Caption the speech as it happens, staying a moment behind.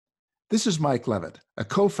This is Mike Levitt, a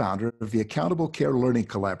co-founder of the Accountable Care Learning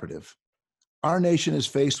Collaborative. Our nation is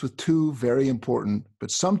faced with two very important,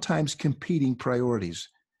 but sometimes competing priorities.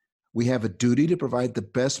 We have a duty to provide the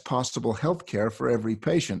best possible health care for every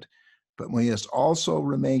patient, but we must also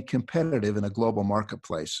remain competitive in a global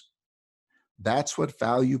marketplace. That's what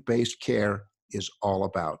value-based care is all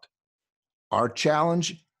about. Our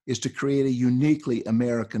challenge is to create a uniquely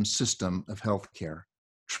American system of healthcare.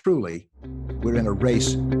 Truly, we're in a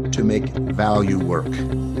race to make value work.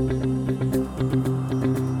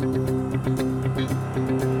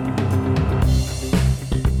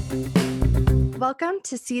 Welcome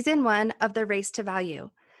to Season 1 of The Race to Value,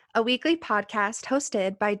 a weekly podcast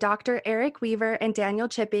hosted by Dr. Eric Weaver and Daniel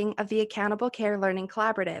Chipping of the Accountable Care Learning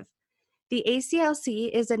Collaborative. The ACLC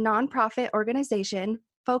is a nonprofit organization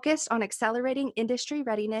focused on accelerating industry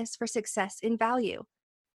readiness for success in value.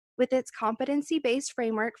 With its competency-based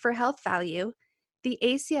framework for health value, the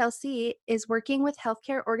ACLC is working with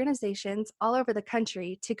healthcare organizations all over the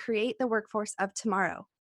country to create the workforce of tomorrow.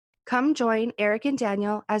 Come join Eric and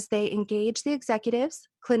Daniel as they engage the executives,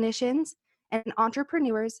 clinicians, and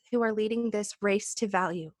entrepreneurs who are leading this race to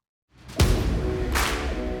value.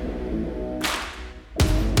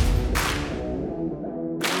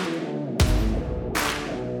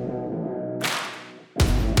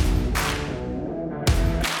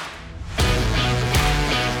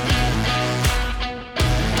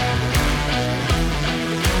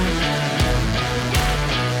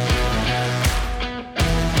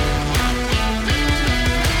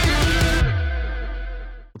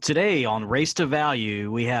 Today on Race to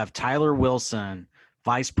Value, we have Tyler Wilson,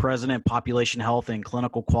 Vice President, Population Health and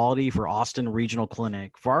Clinical Quality for Austin Regional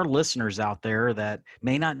Clinic. For our listeners out there that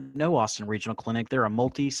may not know Austin Regional Clinic, they're a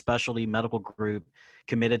multi-specialty medical group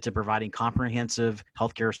committed to providing comprehensive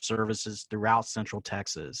healthcare services throughout Central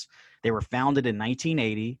Texas. They were founded in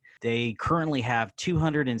 1980. They currently have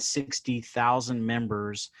 260,000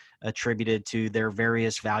 members attributed to their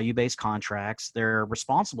various value-based contracts. They're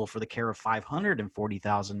responsible for the care of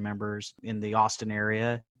 540,000 members in the Austin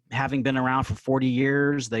area. Having been around for 40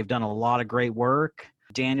 years, they've done a lot of great work.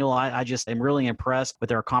 Daniel, I just am really impressed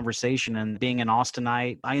with our conversation, and being an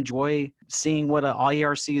Austinite, I enjoy seeing what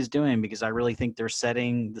IERC is doing because I really think they're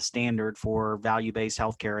setting the standard for value-based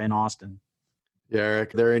healthcare in Austin. Yeah,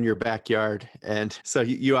 Eric, they're in your backyard. And so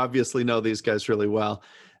you obviously know these guys really well.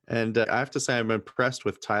 And I have to say, I'm impressed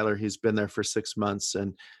with Tyler. He's been there for 6 months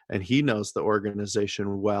and he knows the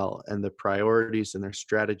organization well and the priorities and their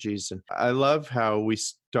strategies. And I love how we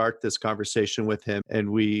start this conversation with him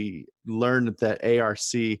and we learned that ARC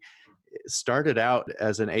started out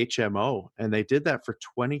as an HMO and they did that for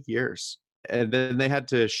 20 years. And then they had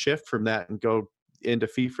to shift from that and go into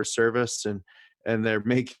fee for service and they're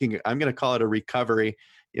making, I'm going to call it a recovery,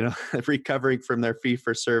 recovering from their fee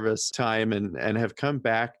for service time and have come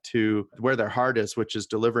back to where their heart is, which is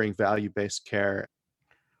delivering value-based care.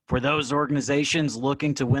 For those organizations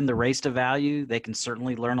looking to win the race to value, they can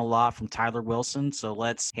certainly learn a lot from Tyler Wilson. So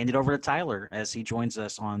let's hand it over to Tyler as he joins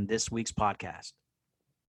us on this week's podcast.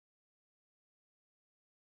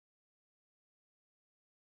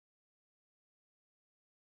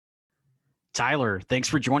 Tyler, thanks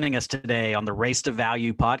for joining us today on the Race to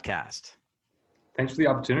Value podcast. Thanks for the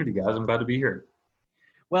opportunity, guys. I'm glad to be here.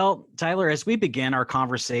 Well, Tyler, as we begin our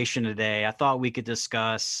conversation today, I thought we could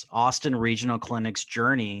discuss Austin Regional Clinic's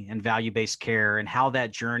journey in value-based care and how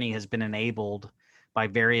that journey has been enabled by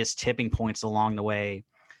various tipping points along the way.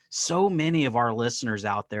 So many of our listeners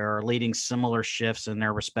out there are leading similar shifts in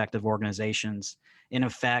their respective organizations. In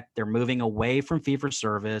effect, they're moving away from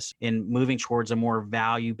fee-for-service and moving towards a more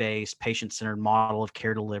value-based, patient-centered model of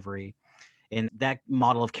care delivery. And that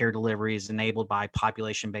model of care delivery is enabled by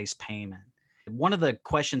population-based payment. One of the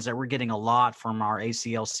questions that we're getting a lot from our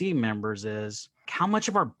ACLC members is how much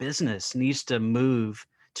of our business needs to move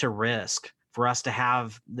to risk for us to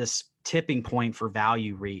have this tipping point for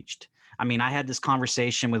value reached? I mean, I had this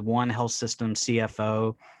conversation with one health system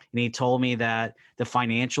CFO, and he told me that the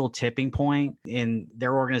financial tipping point in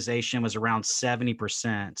their organization was around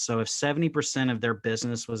 70%. So if 70% of their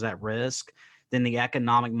business was at risk, then the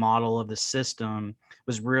economic model of the system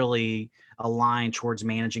was really aligned towards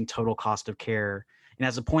managing total cost of care. And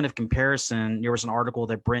as a point of comparison, there was an article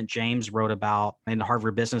that Brent James wrote about in the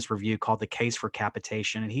Harvard Business Review called The Case for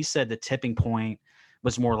Capitation. And he said the tipping point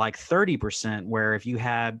was more like 30%, where if you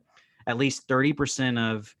had at least 30%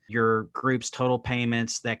 of your group's total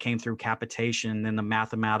payments that came through capitation, then the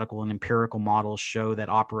mathematical and empirical models show that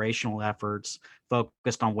operational efforts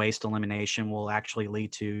focused on waste elimination will actually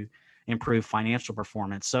lead to improved financial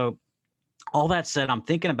performance. So all that said, I'm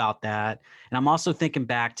thinking about that. And I'm also thinking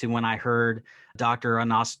back to when I heard Dr.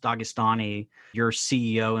 Anas Dagestani, your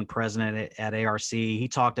CEO and president at ARC, he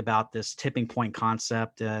talked about this tipping point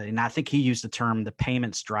concept. And I think he used the term the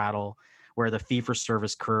payment straddle, where the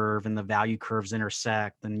fee-for-service curve and the value curves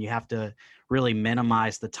intersect. And you have to really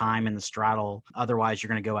minimize the time in the straddle. Otherwise, you're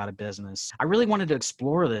going to go out of business. I really wanted to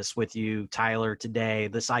explore this with you, Tyler, today,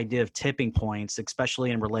 this idea of tipping points,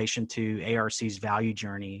 especially in relation to ARC's value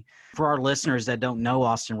journey. For our listeners that don't know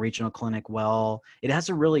Austin Regional Clinic well, it has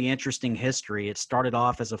a really interesting history. It started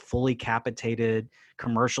off as a fully capitated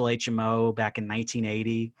commercial HMO back in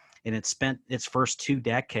 1980. And it spent its first 2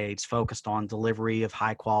 decades focused on delivery of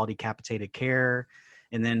high quality capitated care.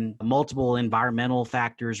 And then multiple environmental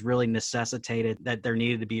factors really necessitated that there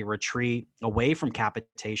needed to be a retreat away from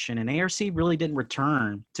capitation. And ARC really didn't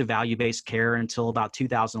return to value-based care until about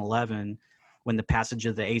 2011, when the passage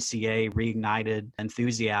of the ACA reignited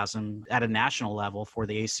enthusiasm at a national level for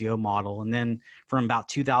the ACO model. And then from about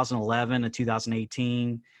 2011 to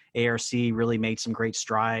 2018, ARC really made some great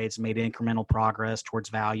strides, made incremental progress towards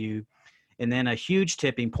value. And then a huge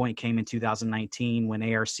tipping point came in 2019 when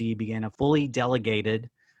ARC began a fully delegated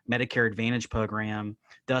Medicare Advantage program,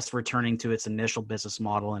 thus returning to its initial business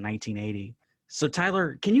model in 1980. So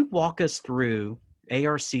Tyler, can you walk us through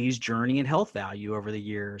ARC's journey in health value over the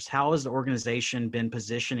years? How has the organization been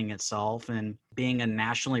positioning itself and being a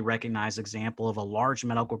nationally recognized example of a large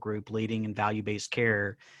medical group leading in value-based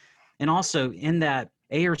care? And also in that,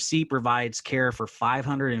 ARC provides care for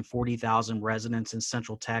 540,000 residents in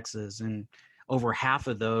Central Texas, and over half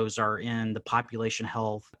of those are in the population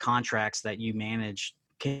health contracts that you manage.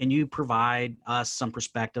 Can you provide us some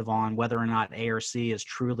perspective on whether or not ARC has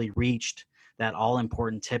truly reached that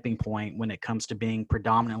all-important tipping point when it comes to being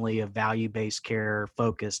predominantly a value-based care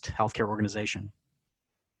focused healthcare organization?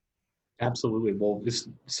 Absolutely. Well, it's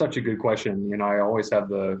such a good question. You know, I always have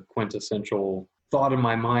the quintessential thought in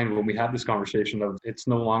my mind when we have this conversation of it's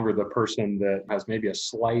no longer the person that has maybe a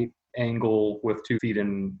slight angle with 2 feet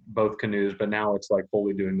in both canoes, but now it's like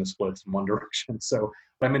fully doing the splits in one direction. So,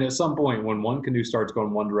 I mean, at some point when one canoe starts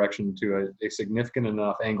going one direction to a significant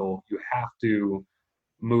enough angle, you have to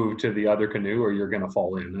move to the other canoe or you're going to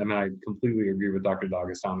fall in. I mean, I completely agree with Dr.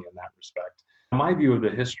 Dagestani in that respect. My view of the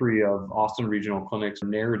history of Austin Regional Clinic's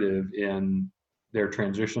narrative in their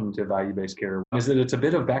transition to value-based care is that it's a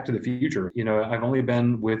bit of back to the future. You know, I've only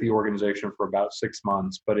been with the organization for about 6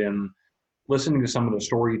 months, but in listening to some of the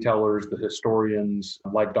storytellers, the historians,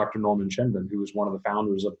 like Dr. Norman Shenben, who was one of the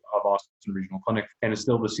founders of Austin Regional Clinic and is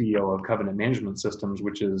still the CEO of Covenant Management Systems,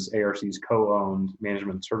 which is ARC's co-owned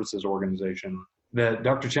management services organization, that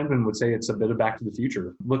Dr. Shenben would say it's a bit of back to the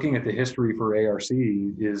future. Looking at the history for ARC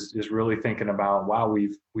is really thinking about, wow,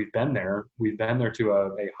 we've been there. We've been there to a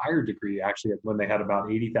higher degree, actually, when they had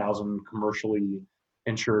about 80,000 commercially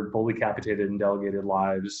insured, fully capitated and delegated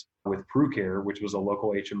lives with PruCare, which was a local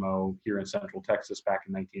HMO here in Central Texas back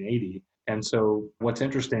in 1980. And so what's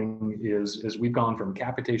interesting is we've gone from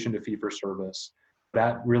capitation to fee-for-service.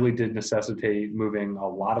 That really did necessitate moving a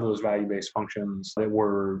lot of those value-based functions that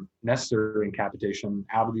were necessary in capitation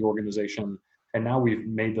out of the organization. And now we've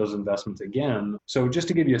made those investments again. So just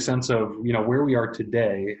to give you a sense of, you know, where we are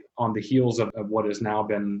today on the heels of what has now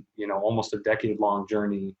been, you know, almost a decade-long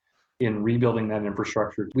journey in rebuilding that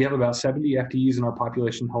infrastructure. We have about 70 FTEs in our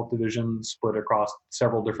population health division split across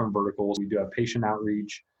several different verticals. We do have patient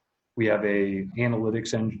outreach. We have a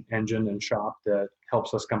analytics engine and shop that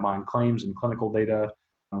helps us combine claims and clinical data,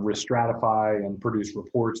 risk stratify and produce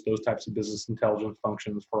reports, those types of business intelligence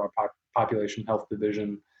functions for our population health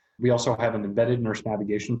division. We also have an embedded nurse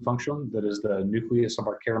navigation function that is the nucleus of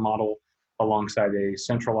our care model, alongside a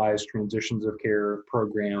centralized transitions of care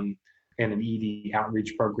program and an ED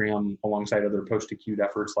outreach program alongside other post-acute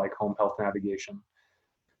efforts like home health navigation.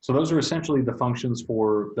 So those are essentially the functions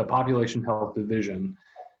for the population health division.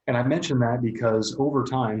 And I mentioned that because over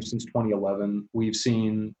time, since 2011, we've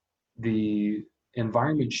seen the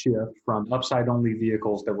environment shift from upside-only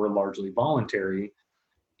vehicles that were largely voluntary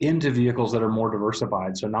into vehicles that are more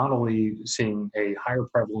diversified. So not only seeing a higher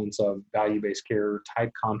prevalence of value-based care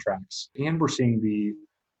type contracts, and we're seeing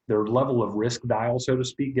their level of risk dial, so to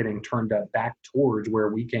speak, getting turned up back towards where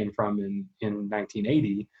we came from in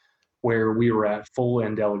 1980, where we were at full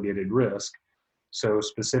and delegated risk. So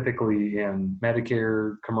specifically in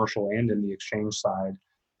Medicare, commercial, and in the exchange side,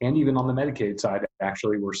 and even on the Medicaid side,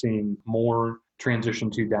 actually, we're seeing more transition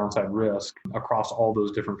to downside risk across all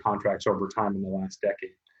those different contracts over time in the last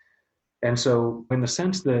decade. And so in the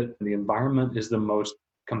sense that the environment is the most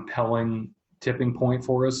compelling tipping point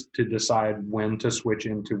for us to decide when to switch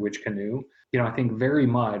into which canoe, I think very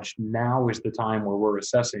much now is the time where we're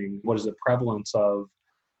assessing what is the prevalence of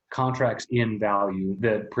contracts in value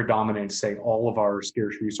that predominates, say, all of our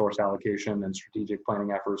scarce resource allocation and strategic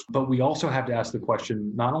planning efforts. But we also have to ask the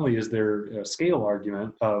question, not only is there a scale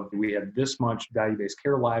argument of we have this much value-based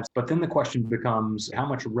care lives, but then the question becomes how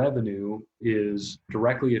much revenue is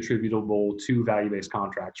directly attributable to value-based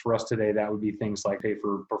contracts. For us today, that would be things like pay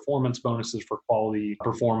for performance bonuses for quality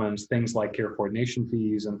performance, things like care coordination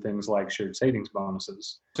fees, and things like shared savings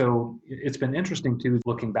bonuses. So it's been interesting too,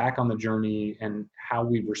 looking back on the journey and how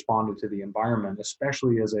we've responded to the environment,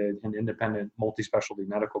 especially as an independent multi-specialty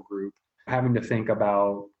medical group, having to think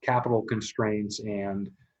about capital constraints and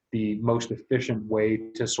the most efficient way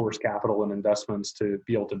to source capital and investments to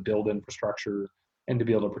be able to build infrastructure and to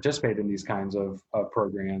be able to participate in these kinds of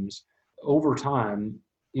programs. Over time,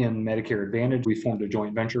 in Medicare Advantage, we formed a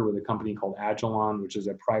joint venture with a company called Agilon, which is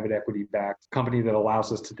a private equity-backed company that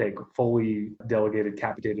allows us to take fully delegated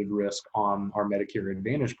capitated risk on our Medicare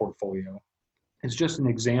Advantage portfolio. It's just an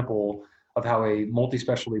example of how a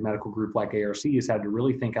multi-specialty medical group like ARC has had to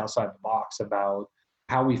really think outside the box about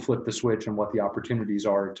how we flip the switch and what the opportunities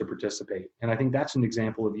are to participate. And I think that's an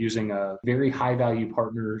example of using a very high-value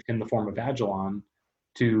partner in the form of Agilon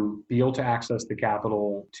to be able to access the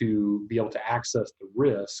capital, to be able to access the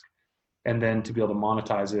risk, and then to be able to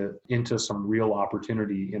monetize it into some real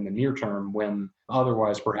opportunity in the near term, when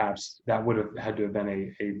otherwise perhaps that would have had to have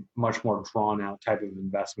been a much more drawn out type of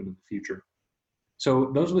investment in the future.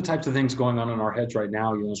 So those are the types of things going on in our heads right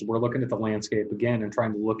now. As we're looking at the landscape again and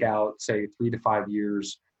trying to look out, say, 3 to 5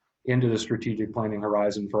 years into the strategic planning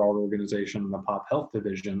horizon for our organization and the Pop Health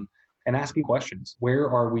division, and asking questions. Where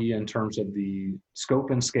are we in terms of the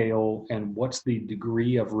scope and scale, and what's the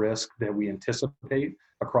degree of risk that we anticipate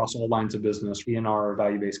across all lines of business in our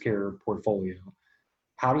value-based care portfolio?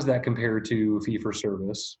 How does that compare to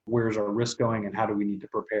fee-for-service? Where's our risk going, and how do we need to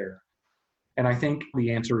prepare? And I think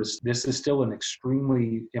the answer is this is still an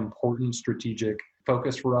extremely important strategic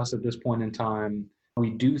focus for us at this point in time. We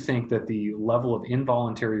do think that the level of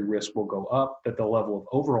involuntary risk will go up, that the level of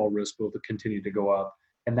overall risk will continue to go up.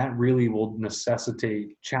 And that really will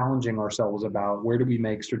necessitate challenging ourselves about where do we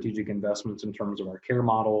make strategic investments in terms of our care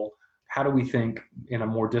model? How do we think in a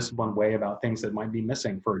more disciplined way about things that might be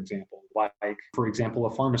missing, for example,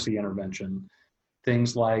 a pharmacy intervention,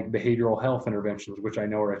 things like behavioral health interventions, which I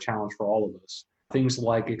know are a challenge for all of us. Things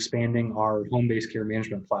like expanding our home-based care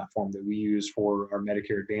management platform that we use for our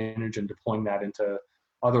Medicare Advantage and deploying that into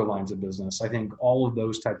other lines of business. I think all of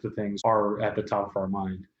those types of things are at the top of our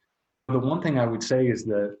mind. The one thing I would say is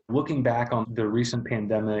that looking back on the recent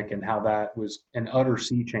pandemic and how that was an utter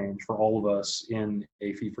sea change for all of us in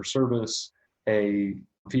a fee-for-service, a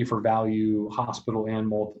fee-for-value hospital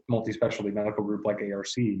and multi-specialty medical group like ARC,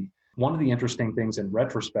 one of the interesting things in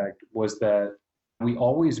retrospect was that we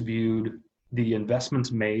always viewed the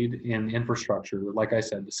investments made in infrastructure, like I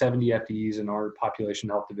said, the 70 FTEs in our population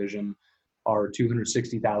health division are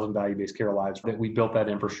 260,000 value-based care lives that we built that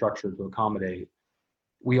infrastructure to accommodate.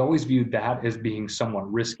 We always viewed that as being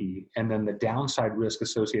somewhat risky, and then the downside risk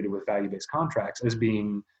associated with value-based contracts as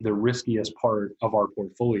being the riskiest part of our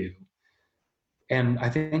portfolio. And I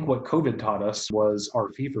think what COVID taught us was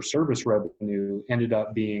our fee-for-service revenue ended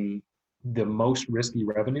up being the most risky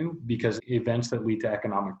revenue, because events that lead to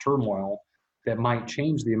economic turmoil that might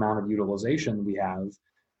change the amount of utilization we have,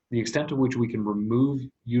 the extent to which we can remove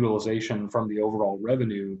utilization from the overall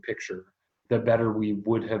revenue picture, the better we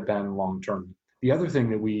would have been long-term. The other thing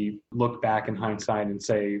that we look back in hindsight and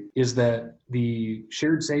say is that the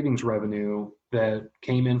shared savings revenue that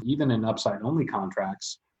came in, even in upside-only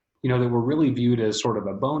contracts, that were really viewed as sort of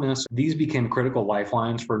a bonus, these became critical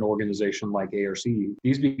lifelines for an organization like ARC.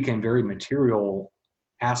 These became very material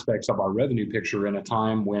aspects of our revenue picture in a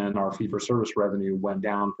time when our fee-for-service revenue went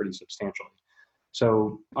down pretty substantially.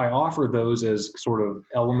 So I offer those as sort of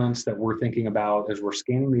elements that we're thinking about as we're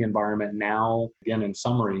scanning the environment now. Again, in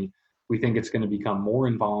summary, we think it's going to become more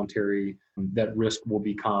involuntary, that risk will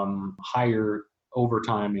become higher over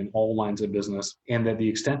time in all lines of business, and that the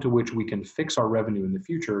extent to which we can fix our revenue in the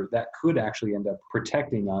future, that could actually end up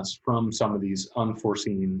protecting us from some of these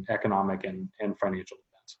unforeseen economic and financial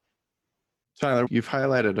events. Tyler, you've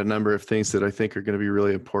highlighted a number of things that I think are going to be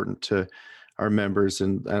really important to our members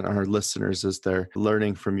and our listeners as they're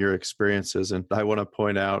learning from your experiences. And I want to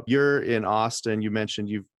point out, you're in Austin. You mentioned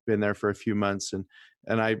you've been there for a few months, and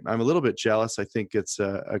I'm a little bit jealous. I think it's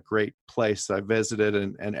a great place. I visited,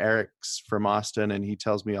 and Eric's from Austin, and he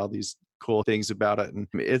tells me all these cool things about it. And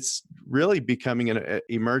it's really becoming an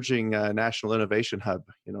emerging national innovation hub,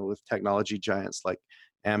 with technology giants like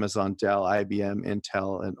Amazon, Dell, IBM,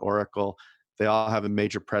 Intel, and Oracle. They all have a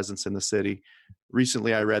major presence in the city.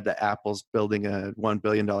 Recently, I read that Apple's building a $1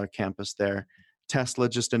 billion campus there. Tesla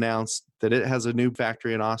just announced that it has a new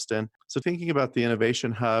factory in Austin. So thinking about the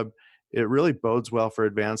innovation hub, it really bodes well for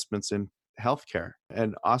advancements in healthcare.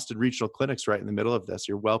 And Austin Regional Clinic's right in the middle of this.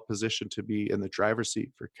 You're well positioned to be in the driver's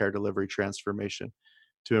seat for care delivery transformation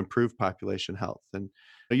to improve population health. And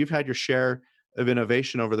you've had your share of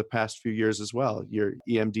innovation over the past few years as well. Your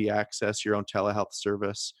EMD access, your own telehealth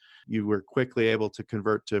service. You were quickly able to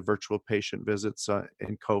convert to virtual patient visits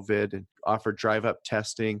in COVID and offer drive-up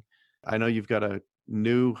testing. I know you've got a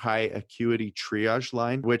new high acuity triage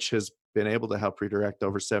line, which has been able to help redirect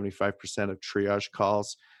over 75% of triage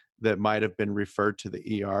calls that might have been referred to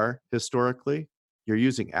the ER historically. You're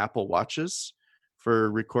using Apple Watches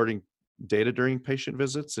for recording data during patient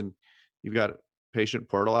visits, and you've got patient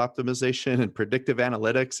portal optimization and predictive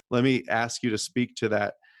analytics. Let me ask you to speak to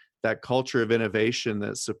that culture of innovation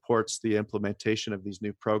that supports the implementation of these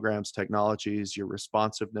new programs, technologies, your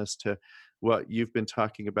responsiveness to what you've been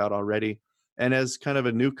talking about already. And as kind of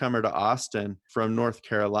a newcomer to Austin from North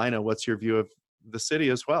Carolina, what's your view of the city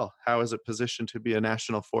as well? How is it positioned to be a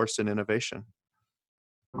national force in innovation?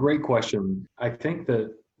 Great question. I think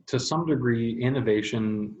that to some degree,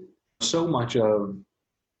 innovation, so much of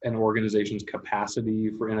an organization's capacity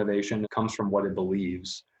for innovation comes from what it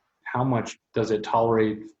believes. How much does it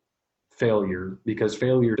tolerate failure? Because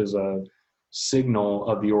failure is a signal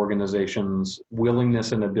of the organization's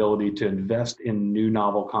willingness and ability to invest in new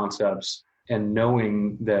novel concepts, and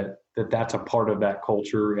knowing that that's a part of that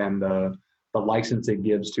culture and the license it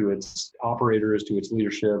gives to its operators, to its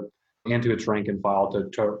leadership, and to its rank and file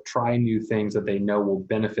to try new things that they know will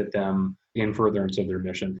benefit them in furtherance of their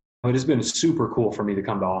mission. It has been super cool for me to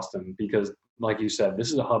come to Austin because, like you said,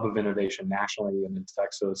 this is a hub of innovation nationally and in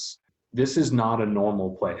Texas. This is not a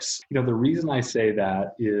normal place. The reason I say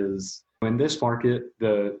that is in this market,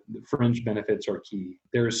 the fringe benefits are key.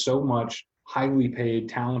 There is so much highly paid,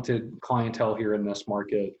 talented clientele here in this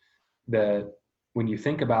market that when you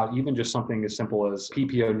think about even just something as simple as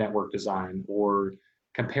PPO network design or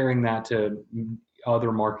comparing that to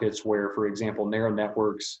other markets where, for example, narrow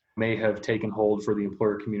networks may have taken hold for the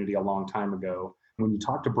employer community a long time ago. When you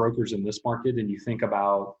talk to brokers in this market and you think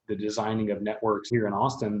about the designing of networks here in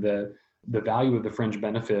Austin, the value of the fringe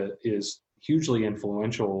benefit is hugely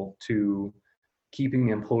influential to keeping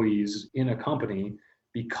employees in a company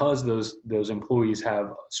because those employees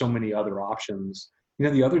have so many other options.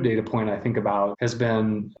 The other data point I think about has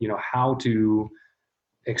been, how to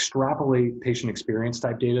extrapolate patient experience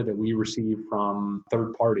type data that we receive from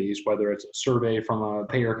third parties, whether it's a survey from a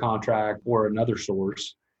payer contract or another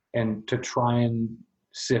source, and to try and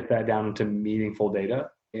sift that down into meaningful data.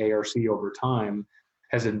 ARC over time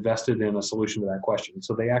has invested in a solution to that question.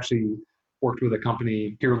 So they actually worked with a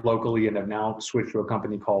company here locally and have now switched to a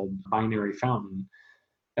company called Binary Fountain.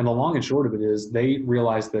 And the long and short of it is they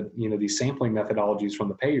realized that, these sampling methodologies from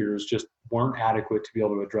the payers just weren't adequate to be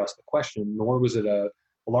able to address the question, nor was it a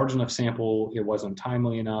large enough sample, it wasn't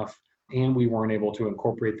timely enough, and we weren't able to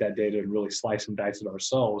incorporate that data and really slice and dice it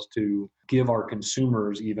ourselves to give our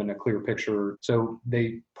consumers even a clear picture. So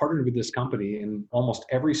they partnered with this company, and almost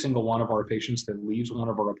every single one of our patients that leaves one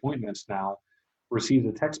of our appointments now receives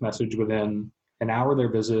a text message within an hour of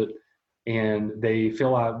their visit, and they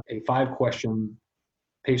fill out a 5-question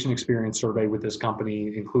patient experience survey with this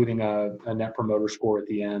company, including a net promoter score at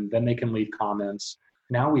the end. Then they can leave comments.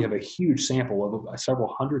 Now we have a huge sample of several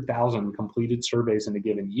 100,000 completed surveys in a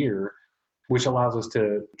given year, which allows us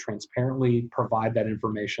to transparently provide that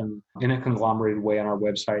information in a conglomerated way on our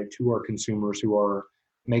website to our consumers who are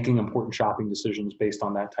making important shopping decisions based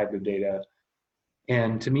on that type of data.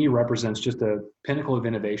 And to me, represents just a pinnacle of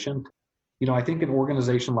innovation. I think an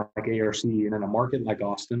organization like ARC and in a market like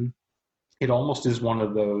Austin, it almost is one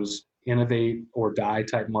of those innovate or die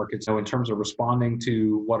type markets. So in terms of responding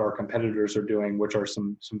to what our competitors are doing, which are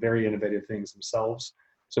some very innovative things themselves.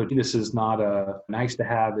 So this is not a nice to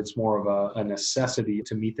have, it's more of a necessity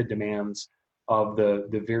to meet the demands of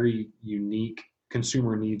the very unique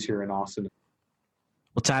consumer needs here in Austin.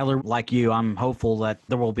 Well, Tyler, like you, I'm hopeful that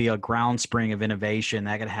there will be a groundspring of innovation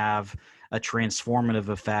that could have a transformative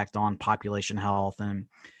effect on population health. And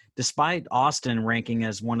despite Austin ranking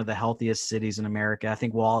as one of the healthiest cities in America, I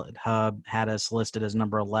think WalletHub had us listed as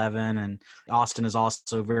number 11, and Austin is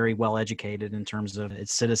also very well educated in terms of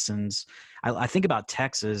its citizens. I think about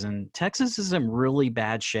Texas, and Texas is in really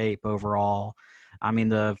bad shape overall. I mean,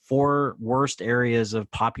 the 4 worst areas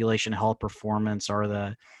of population health performance are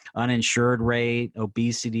the uninsured rate,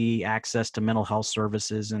 obesity, access to mental health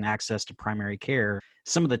services, and access to primary care.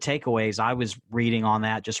 Some of the takeaways I was reading on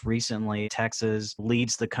that just recently: Texas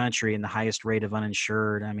leads the country in the highest rate of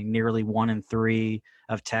uninsured. I mean, nearly 1 in 3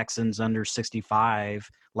 of Texans under 65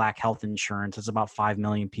 lack health insurance. It's about 5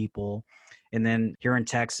 million people. And then here in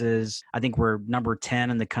Texas, I think we're number 10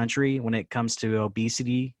 in the country when it comes to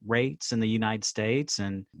obesity rates in the United States.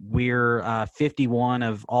 And we're 51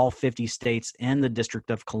 of all 50 states in the District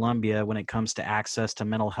of Columbia when it comes to access to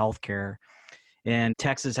mental health care. And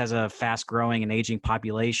Texas has a fast growing and aging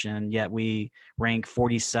population, yet we rank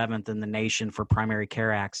 47th in the nation for primary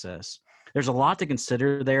care access. There's a lot to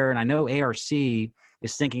consider there. And I know ARC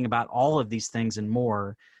is thinking about all of these things and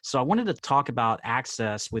more. So I wanted to talk about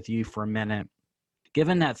access with you for a minute.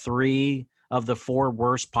 Given that 3 of the 4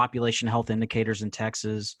 worst population health indicators in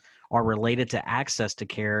Texas are related to access to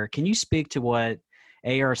care, can you speak to what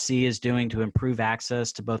ARC is doing to improve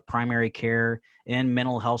access to both primary care and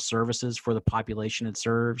mental health services for the population it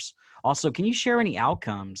serves? Also, can you share any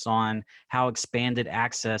outcomes on how expanded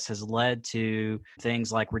access has led to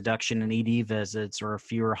things like reduction in ED visits or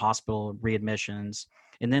fewer hospital readmissions?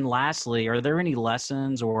 And then lastly, are there any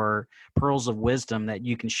lessons or pearls of wisdom that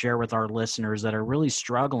you can share with our listeners that are really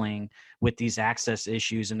struggling with these access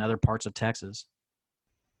issues in other parts of Texas?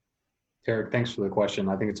 Eric, thanks for the question.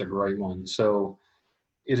 I think it's a great one. So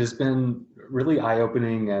it has been really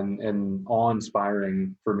eye-opening and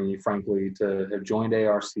awe-inspiring for me, frankly, to have joined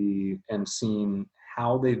ARC and seen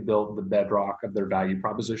how they've built the bedrock of their value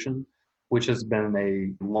proposition, which has been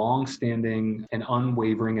a long-standing and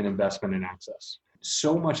unwavering investment in access.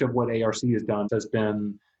 So much of what ARC has done has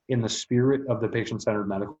been in the spirit of the patient-centered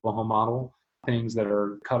medical home model, things that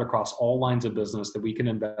are cut across all lines of business that we can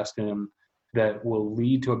invest in that will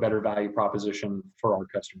lead to a better value proposition for our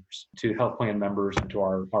customers, to health plan members, and to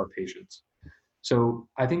our patients. So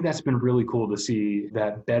I think that's been really cool to see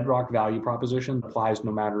that bedrock value proposition applies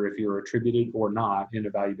no matter if you're attributed or not in a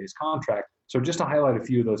value-based contract. So just to highlight a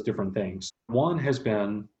few of those different things. One has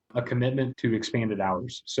been a commitment to expanded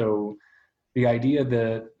hours. So the idea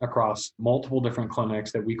that across multiple different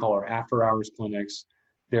clinics that we call our after-hours clinics,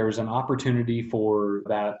 there's an opportunity for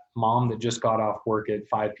that mom that just got off work at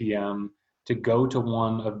 5 p.m. to go to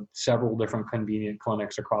one of several different convenient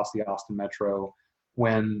clinics across the Austin metro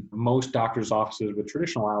when most doctors' offices with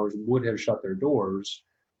traditional hours would have shut their doors.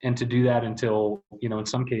 And to do that until, in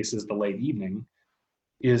some cases, the late evening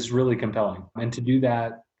is really compelling. And to do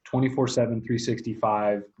that 24/7,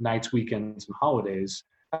 365, nights, weekends, and holidays,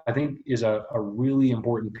 I think is a really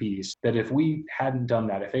important piece that if we hadn't done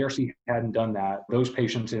that, if ARC hadn't done that, those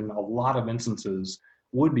patients in a lot of instances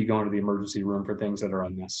would be going to the emergency room for things that are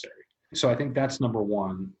unnecessary. So I think that's number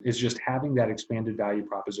one, is just having that expanded value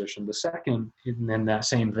proposition. The second, in that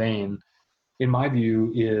same vein, in my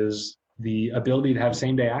view, is the ability to have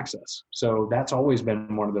same-day access. So that's always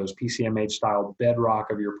been one of those PCMH-style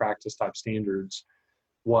bedrock of your practice type standards,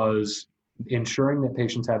 was ensuring that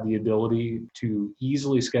patients have the ability to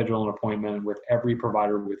easily schedule an appointment with every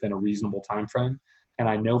provider within a reasonable time frame. And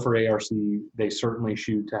I know for ARC, they certainly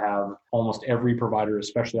shoot to have almost every provider,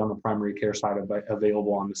 especially on the primary care side,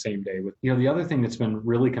 available on the same day. The other thing that's been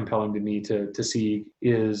really compelling to me to see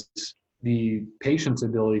is the patient's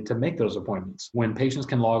ability to make those appointments. When patients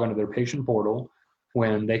can log onto their patient portal,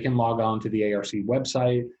 when they can log on to the ARC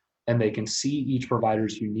website, and they can see each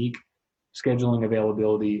provider's unique scheduling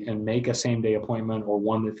availability and make a same-day appointment or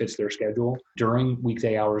one that fits their schedule during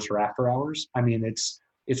weekday hours or after hours. I mean,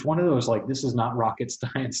 it's one of those, like, this is not rocket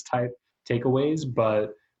science type takeaways,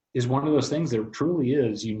 but is one of those things that truly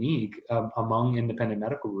is unique among independent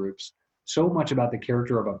medical groups. So much about the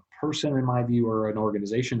character of a person, in my view, or an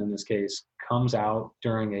organization in this case, comes out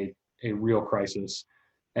during a real crisis.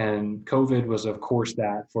 And COVID was, of course,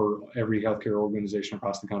 that for every healthcare organization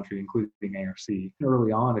across the country, including ARC.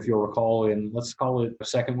 Early on, if you'll recall, in, let's call it the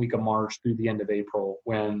second week of March through the end of April,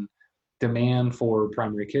 when demand for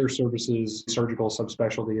primary care services, surgical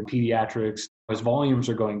subspecialty, and pediatrics, as volumes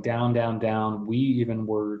are going down, down, down, we even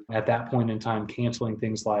were at that point in time canceling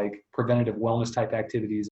things like preventative wellness type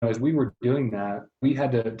activities. As we were doing that, we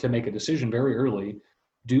had to make a decision very early.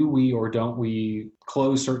 Do we or don't we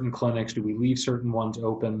close certain clinics? Do we leave certain ones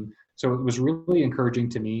open? So it was really encouraging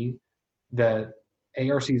to me that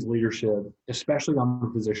ARC's leadership, especially on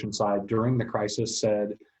the physician side during the crisis,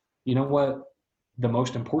 said, you know what? The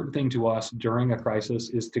most important thing to us during a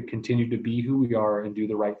crisis is to continue to be who we are and do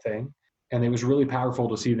the right thing. And it was really powerful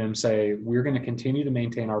to see them say, we're going to continue to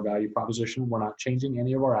maintain our value proposition. We're not changing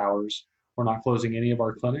any of our hours. We're not closing any of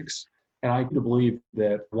our clinics. And I do believe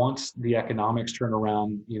that once the economics turn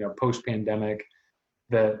around, post-pandemic,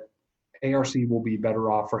 that ARC will be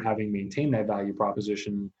better off for having maintained that value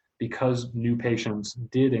proposition because new patients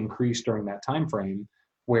did increase during that time frame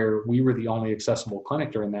where we were the only accessible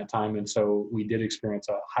clinic during that time. And so we did experience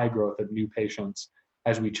a high growth of new patients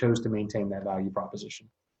as we chose to maintain that value proposition.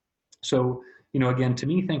 So, again, to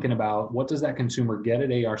me, thinking about what does that consumer get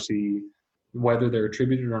at ARC, whether they're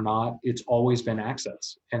attributed or not, it's always been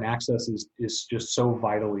access. And access is just so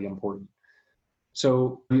vitally important.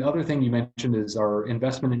 So the other thing you mentioned is our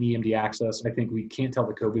investment in EMD access. I think we can't tell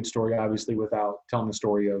the COVID story, obviously, without telling the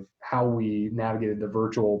story of how we navigated the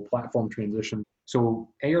virtual platform transition. So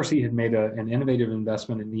ARC had made an innovative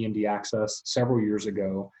investment in EMD access several years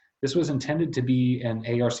ago. This was intended to be an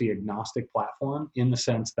ARC agnostic platform in the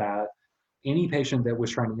sense that any patient that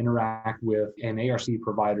was trying to interact with an ARC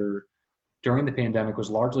provider during the pandemic was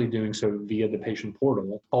largely doing so via the patient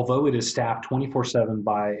portal. Although it is staffed 24/7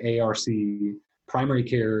 by ARC primary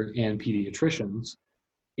care and pediatricians,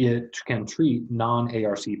 it can treat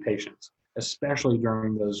non-ARC patients, especially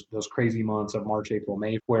during those crazy months of March, April,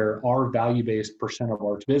 May, where our value-based percent of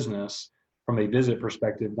our business from a visit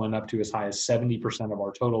perspective went up to as high as 70% of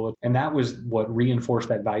our total. And that was what reinforced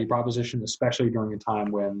that value proposition, especially during a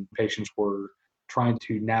time when patients were trying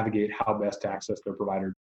to navigate how best to access their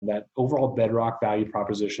provider. That overall bedrock value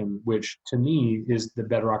proposition, which to me is the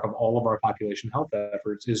bedrock of all of our population health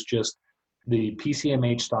efforts, is just the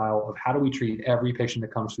PCMH style of how do we treat every patient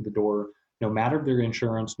that comes through the door, no matter their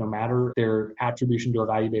insurance, no matter their attribution to a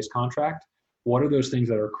value-based contract. What are those things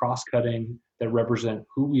that are cross-cutting, that represent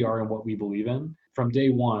who we are and what we believe in? From day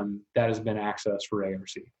one, that has been access for ARC.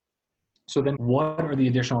 So then what are the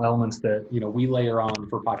additional elements that we layer on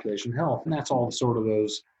for population health? And that's all sort of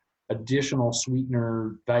those additional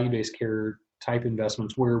sweetener, value-based care type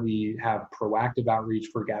investments where we have proactive outreach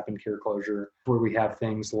for gap in care closure, where we have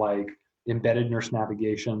things like embedded nurse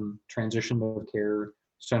navigation, transition of care,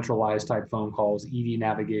 centralized type phone calls, ED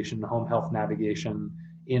navigation, home health navigation,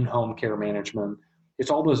 in-home care management.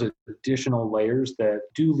 It's all those additional layers that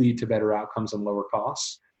do lead to better outcomes and lower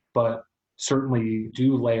costs, but certainly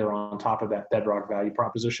do layer on top of that bedrock value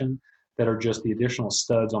proposition that are just the additional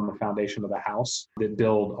studs on the foundation of the house that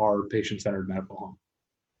build our patient-centered medical home.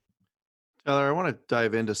 Tyler, I want to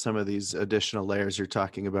dive into some of these additional layers you're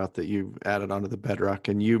talking about that you've added onto the bedrock.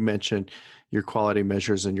 And you mentioned your quality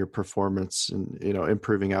measures and your performance and,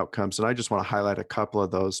 improving outcomes. And I just want to highlight a couple of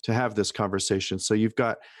those to have this conversation. So you've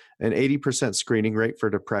got an 80% screening rate for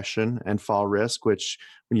depression and fall risk, which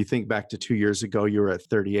when you think back to 2 years ago, you were at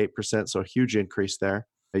 38%. So a huge increase there.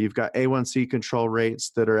 You've got A1C control rates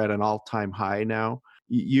that are at an all-time high now.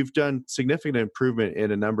 You've done significant improvement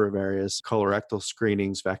in a number of areas: colorectal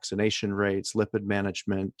screenings, vaccination rates, lipid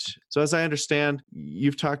management. So as I understand,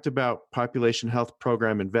 you've talked about population health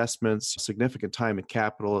program investments, significant time and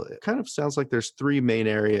capital. It kind of sounds like there's three main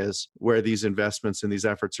areas where these investments and these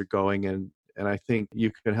efforts are going. And I think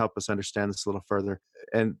you can help us understand this a little further.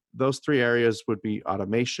 And those three areas would be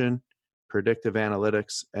automation, predictive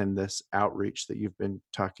analytics, and this outreach that you've been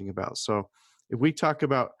talking about. So if we talk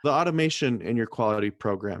about the automation in your quality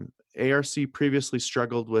program, ARC previously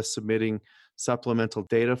struggled with submitting supplemental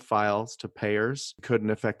data files to payers,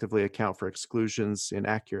 couldn't effectively account for exclusions,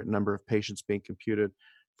 inaccurate number of patients being computed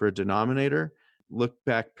for a denominator. Look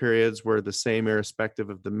back periods were the same irrespective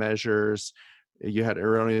of the measures. You had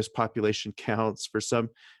erroneous population counts. For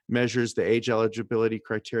some measures, the age eligibility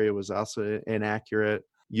criteria was also inaccurate.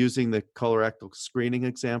 Using the colorectal screening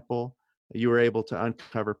example, you were able to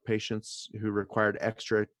uncover patients who required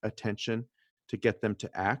extra attention to get them to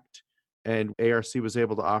act. And ARC was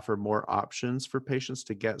able to offer more options for patients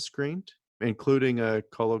to get screened, including a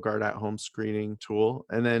Cologuard at-home screening tool.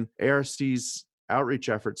 And then ARC's outreach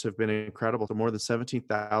efforts have been incredible. So more than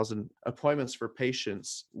 17,000 appointments for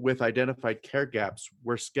patients with identified care gaps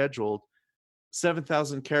were scheduled.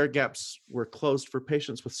 7,000 care gaps were closed for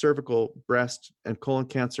patients with cervical, breast, and colon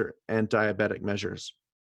cancer and diabetic measures.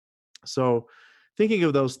 So thinking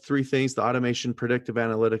of those three things, the automation, predictive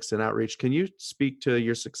analytics, and outreach, can you speak to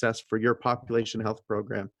your success for your population health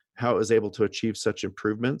program, how it was able to achieve such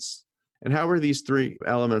improvements? And how were these three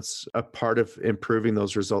elements a part of improving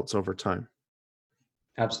those results over time?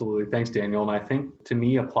 Absolutely. Thanks, Daniel. And I think to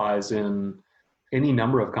me applies in any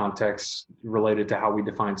number of contexts related to how we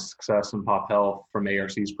define success in pop health from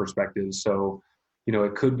ARC's perspective. So,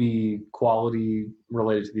 it could be quality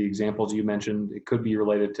related to the examples you mentioned. It could be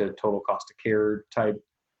related to total cost of care type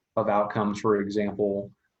of outcomes, for example,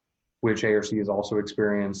 which ARC has also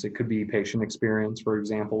experienced. It could be patient experience, for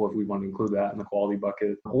example, if we want to include that in the quality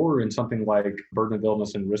bucket, or in something like burden of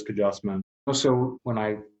illness and risk adjustment. So when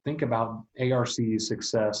I think about ARC's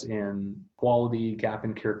success in quality, gap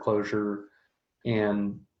in care closure,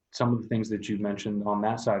 and some of the things that you've mentioned on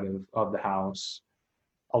that side of the house,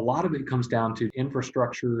 a lot of it comes down to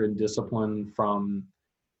infrastructure and discipline, from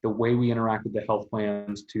the way we interact with the health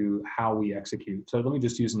plans to how we execute. So let me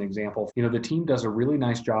just use an example. The team does a really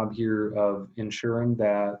nice job here of ensuring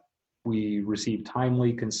that we receive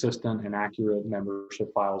timely, consistent, and accurate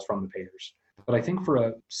membership files from the payers. But I think for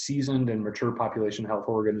a seasoned and mature population health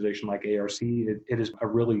organization like ARC, it is a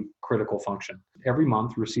really critical function. Every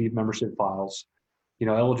month, receive membership files,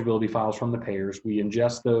 eligibility files from the payers. We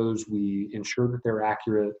ingest those, we ensure that they're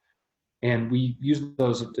accurate, and we use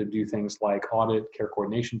those to do things like audit care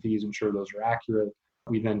coordination fees, ensure those are accurate.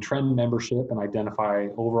 We then trend membership and identify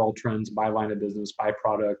overall trends by line of business, by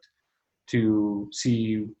product, to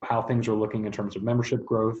see how things are looking in terms of membership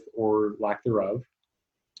growth or lack thereof.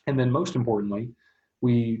 And then most importantly,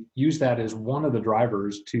 we use that as one of the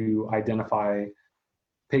drivers to identify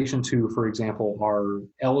patients who, for example, are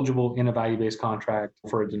eligible in a value-based contract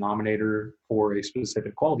for a denominator for a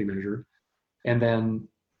specific quality measure, and then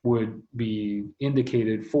would be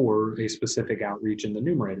indicated for a specific outreach in the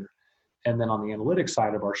numerator. And then on the analytics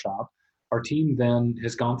side of our shop, our team then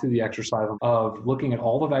has gone through the exercise of looking at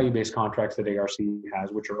all the value-based contracts that ARC has,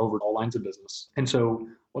 which are over all lines of business. And so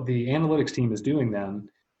what the analytics team is doing then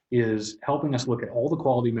is helping us look at all the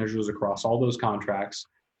quality measures across all those contracts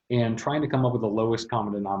and trying to come up with the lowest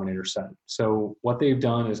common denominator set. So what they've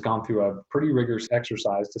done is gone through a pretty rigorous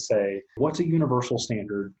exercise to say, what's a universal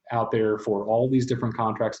standard out there for all these different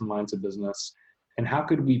contracts and lines of business? And how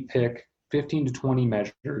could we pick 15 to 20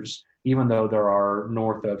 measures, even though there are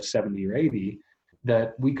north of 70 or 80,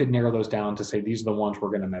 that we could narrow those down to say, these are the ones we're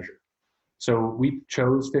going to measure. So we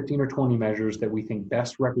chose 15 or 20 measures that we think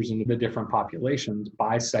best represented the different populations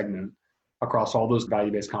by segment across all those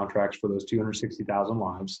value-based contracts for those 260,000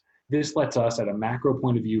 lives. This lets us, at a macro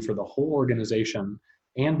point of view for the whole organization,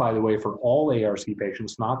 and by the way, for all ARC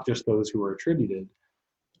patients, not just those who are attributed,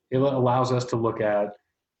 it allows us to look at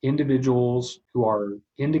individuals who are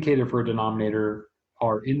indicated for a denominator,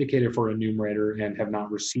 are indicated for a numerator, and have not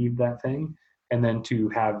received that thing, and then to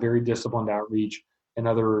have very disciplined outreach and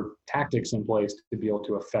other tactics in place to be able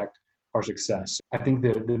to affect our success. I think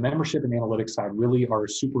the membership and analytics side really are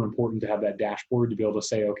super important to have that dashboard to be able to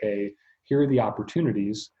say, okay, here are the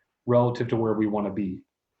opportunities relative to where we want to be.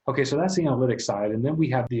 Okay, so that's the analytics side. And then we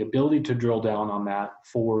have the ability to drill down on that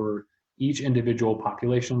for each individual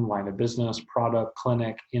population, line of business, product,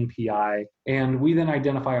 clinic, NPI, and we then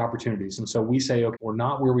identify opportunities. And so we say, okay, we're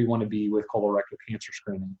not where we want to be with colorectal cancer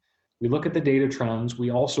screening. We look at the data trends. We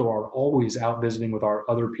also are always out visiting with our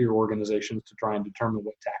other peer organizations to try and determine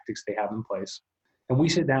what tactics they have in place. And we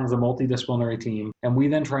sit down as a multidisciplinary team, and we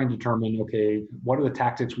then try and determine, okay, what are the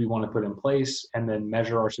tactics we want to put in place, and then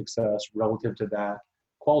measure our success relative to that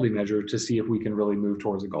quality measure to see if we can really move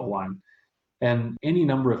towards a goal line. And any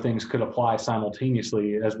number of things could apply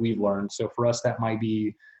simultaneously, as we've learned. So for us, that might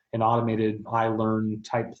be an automated iLearn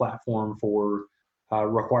type platform for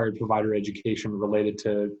required provider education related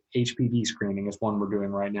to HPV screening is one we're doing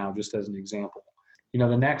right now, just as an example.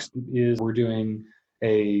 The next is we're doing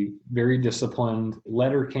a very disciplined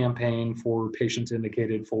letter campaign for patients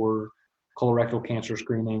indicated for colorectal cancer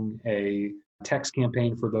screening, a text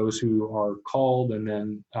campaign for those who are called and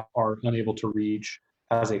then are unable to reach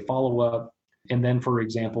as a follow-up. And then, for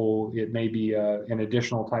example, it may be an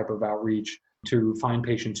additional type of outreach to find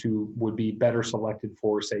patients who would be better selected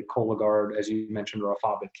for, say, Cologuard, as you mentioned, or a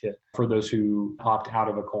FOBT kit for those who opt out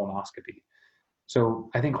of a colonoscopy.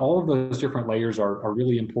 So I think all of those different layers are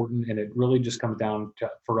really important, and it really just comes down to,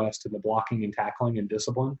 for us, to the blocking and tackling and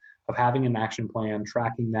discipline of having an action plan,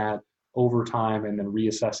 tracking that over time, and then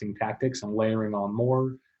reassessing tactics and layering on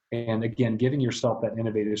more. And again, giving yourself that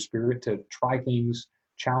innovative spirit to try things,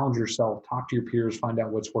 challenge yourself, talk to your peers, find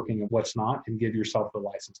out what's working and what's not, and give yourself the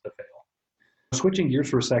license to fail. Switching gears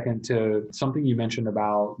for a second to something you mentioned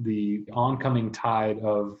about the oncoming tide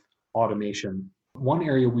of automation. One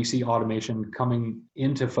area we see automation coming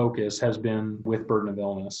into focus has been with burden of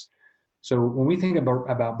illness. So when we think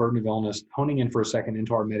about burden of illness, honing in for a second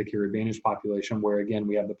into our Medicare Advantage population, where again,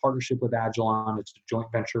 we have the partnership with Agilon, it's a joint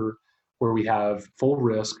venture where we have full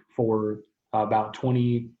risk for about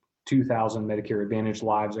 22,000 Medicare Advantage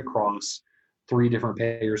lives across 3 different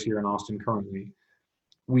payers here in Austin currently.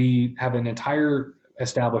 We have an entire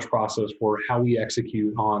established process for how we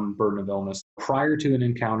execute on burden of illness prior to an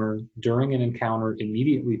encounter, during an encounter,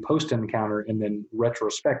 immediately post-encounter, and then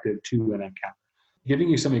retrospective to an encounter. Giving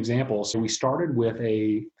you some examples, so we started with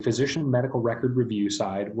a physician medical record review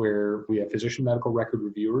side where we have physician medical record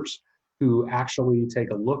reviewers who actually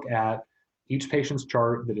take a look at each patient's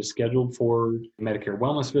chart that is scheduled for a Medicare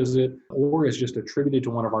wellness visit or is just attributed to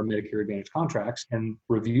one of our Medicare Advantage contracts and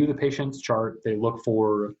review the patient's chart. They look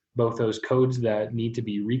for both those codes that need to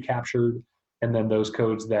be recaptured and then those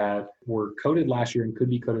codes that were coded last year and could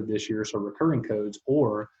be coded this year, so recurring codes,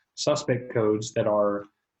 or suspect codes that are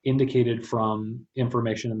indicated from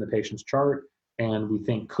information in the patient's chart and we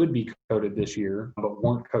think could be coded this year but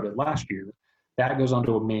weren't coded last year. That goes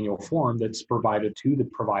onto a manual form that's provided to the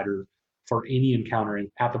provider for any encountering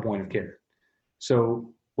at the point of care.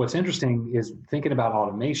 So what's interesting is thinking about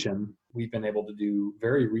automation, we've been able to do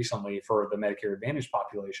very recently for the Medicare Advantage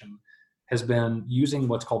population has been using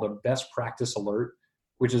what's called a best practice alert,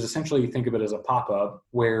 which is essentially, think of it as a pop-up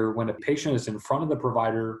where when a patient is in front of the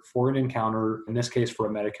provider for an encounter, in this case for a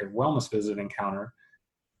Medicare wellness visit encounter,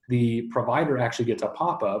 the provider actually gets a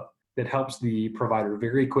pop-up that helps the provider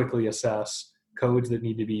very quickly assess codes that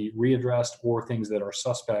need to be readdressed or things that are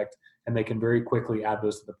suspect, and they can very quickly add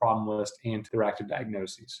those to the problem list and to their active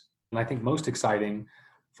diagnoses. And I think most exciting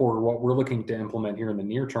for what we're looking to implement here in the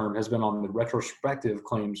near term has been on the retrospective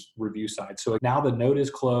claims review side. So now the note is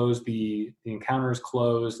closed, the encounter is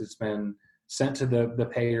closed, it's been sent to the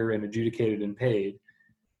payer and adjudicated and paid.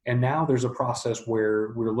 And now there's a process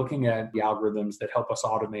where we're looking at the algorithms that help us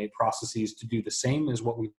automate processes to do the same as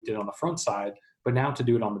what we did on the front side, but now to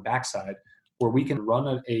do it on the back side, where we can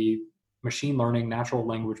run a machine learning, natural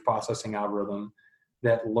language processing algorithm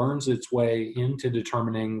that learns its way into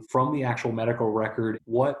determining from the actual medical record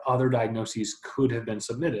what other diagnoses could have been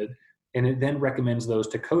submitted. And it then recommends those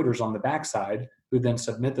to coders on the backside who then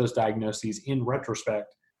submit those diagnoses in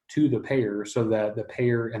retrospect to the payer so that the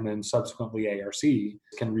payer and then subsequently ARC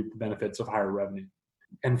can reap the benefits of higher revenue.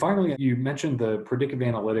 And finally, you mentioned the predictive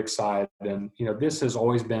analytics side. And this has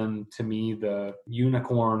always been, to me, the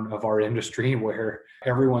unicorn of our industry where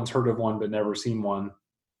everyone's heard of one but never seen one.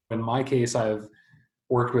 In my case, I've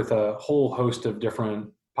worked with a whole host of different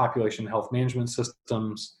population health management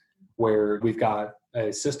systems where we've got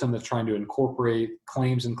a system that's trying to incorporate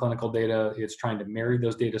claims and clinical data. It's trying to marry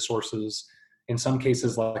those data sources. In some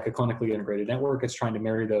cases, like a clinically integrated network, it's trying to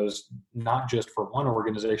marry those not just for one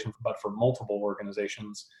organization, but for multiple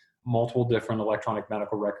organizations, multiple different electronic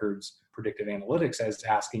medical records, predictive analytics, as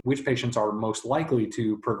asking which patients are most likely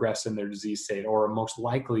to progress in their disease state or are most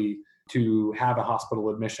likely to have a hospital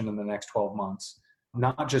admission in the next 12 months.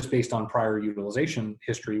 Not just based on prior utilization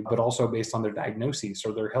history, but also based on their diagnoses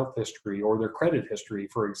or their health history or their credit history,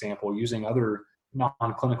 for example, using other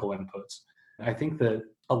non-clinical inputs. I think that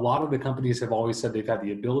a lot of the companies have always said they've had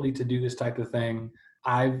the ability to do this type of thing.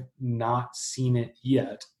 I've not seen it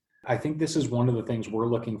yet. I think this is one of the things we're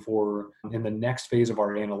looking for in the next phase of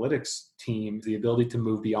our analytics team, the ability to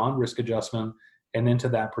move beyond risk adjustment and into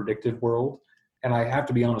that predictive world. And I have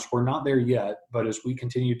to be honest, we're not there yet, but as we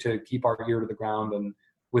continue to keep our ear to the ground and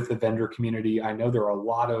with the vendor community, I know there are a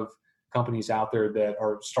lot of companies out there that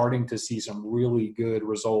are starting to see some really good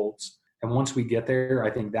results. And once we get there,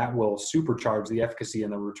 I think that will supercharge the efficacy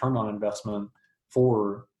and the return on investment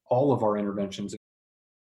for all of our interventions.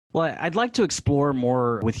 Well, I'd like to explore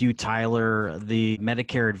more with you, Tyler, the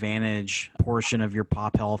Medicare Advantage portion of your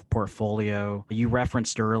Pop Health portfolio. You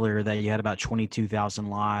referenced earlier that you had about 22,000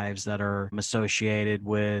 lives that are associated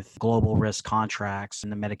with global risk contracts in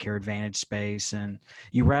the Medicare Advantage space. And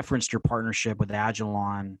you referenced your partnership with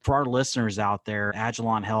Agilon. For our listeners out there,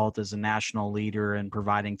 Agilon Health is a national leader in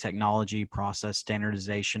providing technology, process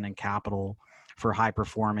standardization, and capital for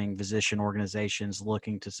high-performing physician organizations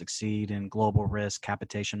looking to succeed in global risk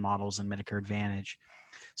capitation models and Medicare Advantage.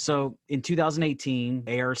 So in 2018,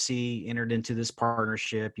 ARC entered into this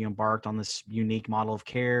partnership. You embarked on this unique model of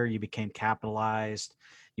care. You became capitalized.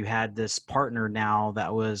 You had this partner now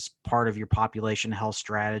that was part of your population health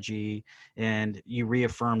strategy, and you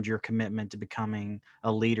reaffirmed your commitment to becoming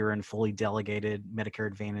a leader in fully delegated Medicare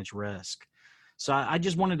Advantage risk. So I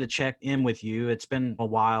just wanted to check in with you. It's been a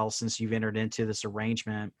while since you've entered into this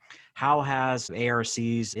arrangement. How has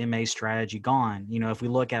ARC's MA strategy gone? If we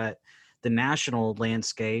look at the national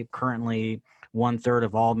landscape, currently 1/3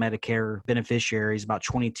 of all Medicare beneficiaries, about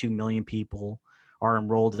 22 million people, are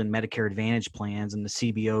enrolled in Medicare Advantage plans, and the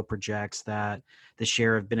CBO projects that the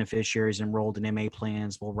share of beneficiaries enrolled in MA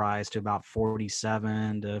plans will rise to about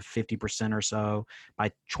 47 to 50% or so by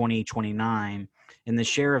 2029. And the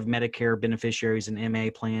share of Medicare beneficiaries in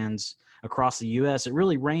MA plans across the U.S., it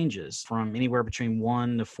really ranges from anywhere between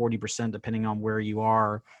 1 to 40%, depending on where you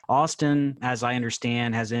are. Austin, as I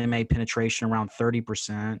understand, has MA penetration around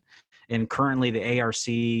 30%. And currently the ARC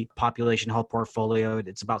population health portfolio,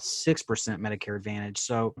 it's about 6% Medicare Advantage.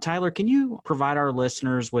 So Tyler, can you provide our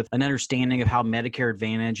listeners with an understanding of how Medicare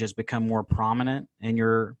Advantage has become more prominent in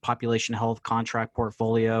your population health contract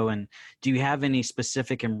portfolio? And do you have any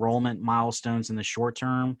specific enrollment milestones in the short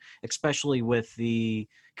term, especially with the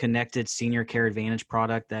Connected Senior Care Advantage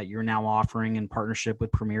product that you're now offering in partnership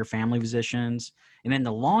with Premier Family Physicians? And in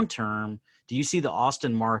the long term, do you see the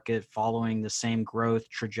Austin market following the same growth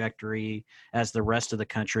trajectory as the rest of the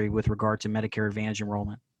country with regard to Medicare Advantage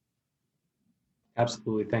enrollment?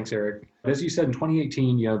 Absolutely. Thanks, Eric. As you said, in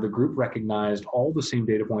 2018, the group recognized all the same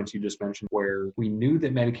data points you just mentioned, where we knew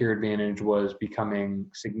that Medicare Advantage was becoming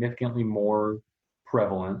significantly more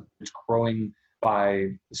prevalent. It's growing by a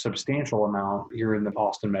substantial amount here in the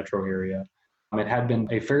Austin metro area. It had been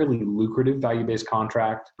a fairly lucrative value-based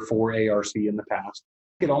contract for ARC in the past.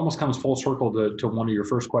 It almost comes full circle to one of your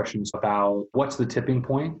first questions about what's the tipping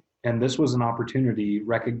point. And this was an opportunity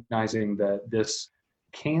recognizing that this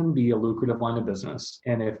can be a lucrative line of business.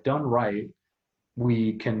 And if done right,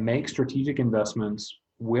 we can make strategic investments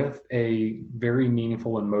with a very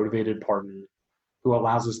meaningful and motivated partner who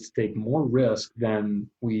allows us to take more risk than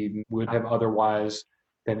we would have otherwise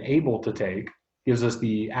been able to take, gives us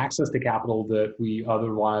the access to capital that we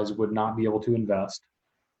otherwise would not be able to invest.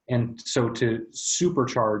 And so to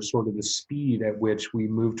supercharge sort of the speed at which we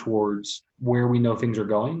move towards where we know things are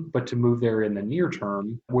going, but to move there in the near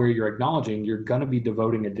term, where you're acknowledging you're going to be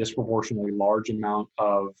devoting a disproportionately large amount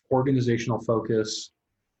of organizational focus,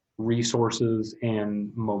 resources,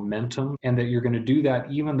 and momentum, and that you're going to do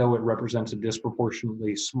that even though it represents a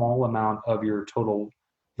disproportionately small amount of your total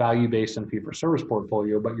value-based and fee-for-service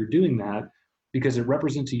portfolio, but you're doing that because it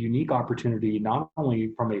represents a unique opportunity, not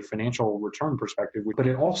only from a financial return perspective, but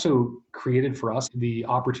it also created for us the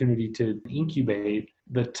opportunity to incubate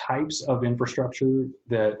the types of infrastructure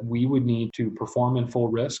that we would need to perform in full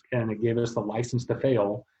risk. And it gave us the license to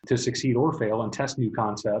fail, to succeed or fail and test new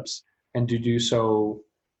concepts, and to do so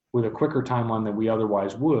with a quicker timeline than we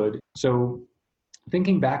otherwise would. So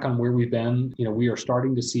thinking back on where we've been, we are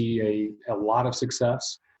starting to see a lot of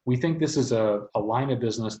success. We think this is a line of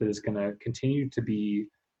business that is going to continue to be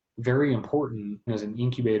very important as an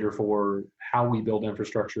incubator for how we build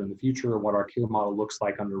infrastructure in the future and what our care model looks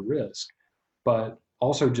like under risk, but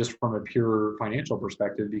also just from a pure financial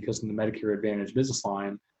perspective, because in the Medicare Advantage business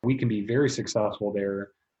line, we can be very successful there.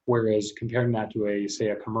 Whereas comparing that to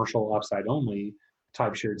a commercial upside only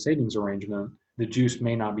type shared savings arrangement, the juice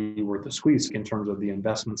may not be worth the squeeze in terms of the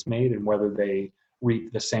investments made and whether they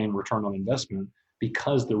reap the same return on investment,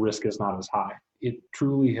 because the risk is not as high. It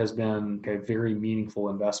truly has been a very meaningful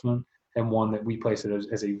investment and one that we place it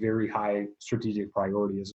as a very high strategic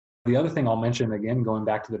priority. The other thing I'll mention, again, going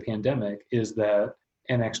back to the pandemic, is that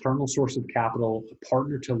an external source of capital, a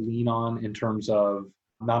partner to lean on in terms of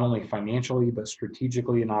not only financially, but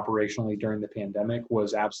strategically and operationally during the pandemic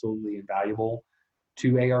was absolutely invaluable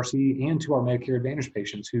to ARC and to our Medicare Advantage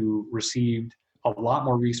patients who received a lot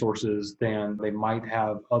more resources than they might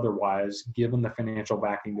have otherwise, given the financial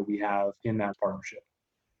backing that we have in that partnership.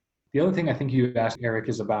 The other thing I think you asked, Eric,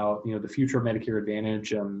 is about the future of Medicare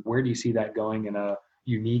Advantage and where do you see that going in a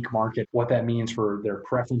unique market, what that means for their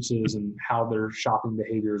preferences and how their shopping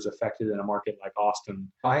behavior is affected in a market like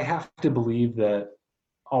Austin. I have to believe that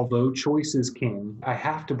although choice is king, I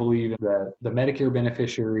have to believe that the Medicare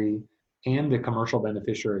beneficiary and the commercial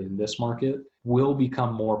beneficiary in this market will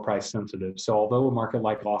become more price sensitive. So although a market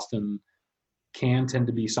like Austin can tend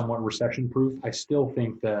to be somewhat recession proof, I still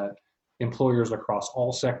think that employers across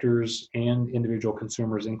all sectors and individual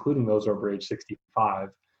consumers, including those over age 65,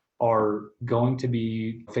 are going to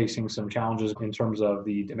be facing some challenges in terms of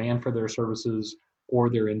the demand for their services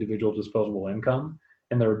or their individual disposable income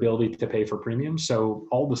and their ability to pay for premiums. So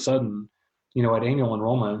all of a sudden, at annual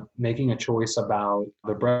enrollment, making a choice about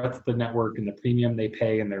the breadth of the network and the premium they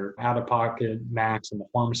pay and their out-of-pocket max and the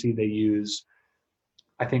pharmacy they use,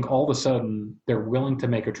 I think all of a sudden they're willing to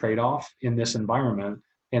make a trade-off in this environment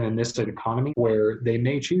and in this economy where they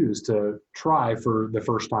may choose to try for the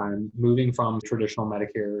first time moving from traditional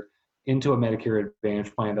Medicare into a Medicare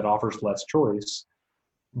Advantage plan that offers less choice,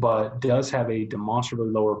 but does have a demonstrably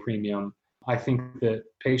lower premium. I think that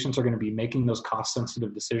patients are going to be making those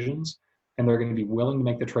cost-sensitive decisions, and they're going to be willing to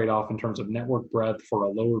make the trade-off in terms of network breadth for a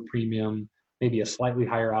lower premium, maybe a slightly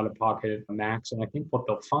higher out-of-pocket max. And I think what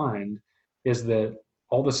they'll find is that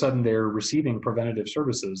all of a sudden they're receiving preventative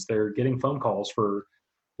services. They're getting phone calls for,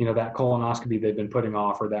 that colonoscopy they've been putting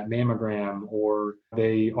off, or that mammogram, or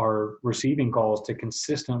they are receiving calls to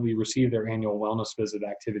consistently receive their annual wellness visit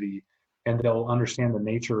activity. And they'll understand the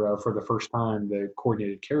nature of, for the first time, the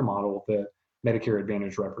coordinated care model that Medicare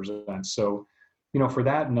Advantage represents. So, for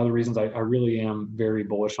that and other reasons, I really am very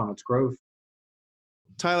bullish on its growth.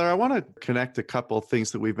 Tyler, I want to connect a couple of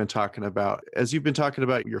things that we've been talking about. As you've been talking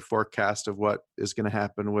about your forecast of what is going to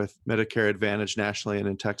happen with Medicare Advantage nationally and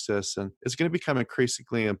in Texas, and it's going to become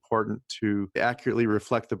increasingly important to accurately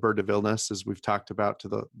reflect the burden of illness, as we've talked about,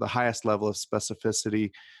 to the highest level of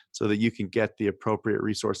specificity so that you can get the appropriate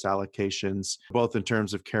resource allocations, both in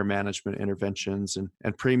terms of care management interventions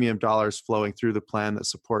and premium dollars flowing through the plan that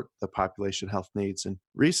support the population health needs. And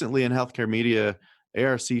recently in healthcare media,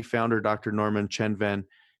 ARC founder Dr. Norman Chenven,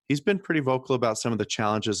 he's been pretty vocal about some of the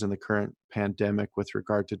challenges in the current pandemic with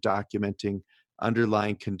regard to documenting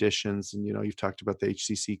underlying conditions. And, you've talked about the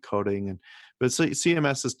HCC coding. But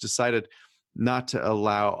CMS has decided not to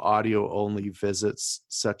allow audio-only visits,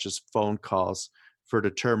 such as phone calls, for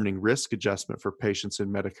determining risk adjustment for patients in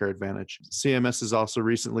Medicare Advantage. CMS has also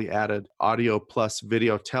recently added audio plus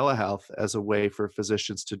video telehealth as a way for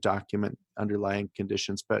physicians to document underlying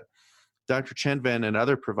conditions. But Dr. Chenven and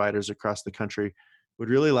other providers across the country would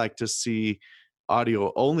really like to see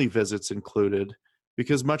audio-only visits included,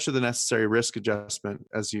 because much of the necessary risk adjustment,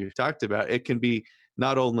 as you talked about, it can be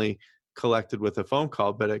not only collected with a phone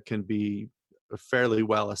call, but it can be fairly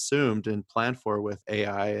well assumed and planned for with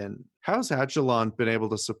AI. And how has Agilon been able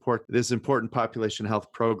to support this important population health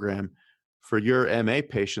program for your MA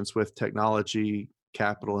patients with technology,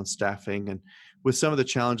 capital, and staffing, and with some of the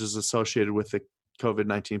challenges associated with the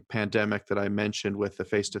COVID-19 pandemic that I mentioned, with the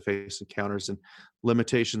face-to-face encounters and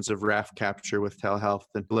limitations of RAF capture with telehealth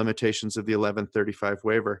and limitations of the 1135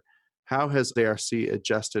 waiver? How has ARC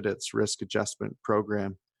adjusted its risk adjustment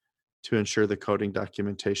program to ensure the coding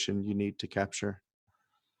documentation you need to capture?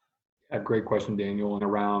 A great question, Daniel. And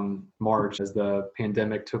around March, as the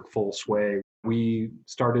pandemic took full sway, we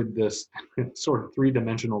started this sort of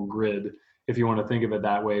three-dimensional grid, if you want to think of it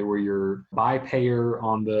that way, where you're by payer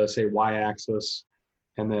on the, say, y-axis,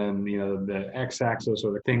 and then the x-axis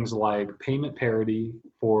are the things like payment parity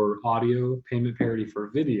for audio, payment parity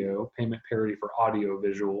for video, payment parity for audio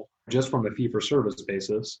visual, just from a fee-for-service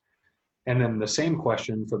basis. And then the same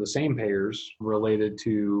question for the same payers related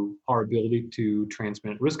to our ability to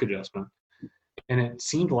transmit risk adjustment. And it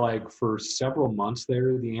seemed like for several months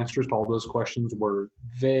there, the answers to all those questions were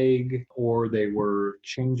vague, or they were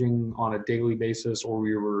changing on a daily basis, or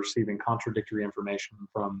we were receiving contradictory information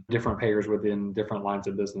from different payers within different lines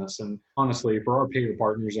of business. And honestly, for our payer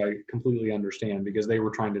partners, I completely understand, because they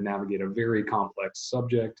were trying to navigate a very complex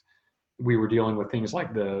subject. We were dealing with things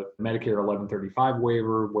like the Medicare 1135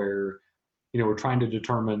 waiver, where we're trying to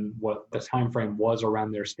determine what the time frame was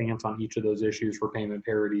around their stance on each of those issues for payment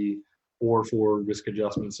parity or for risk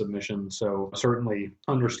adjustment submission. So certainly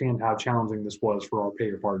understand how challenging this was for our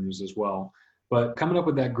payer partners as well. But coming up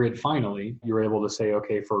with that grid, finally, you're able to say,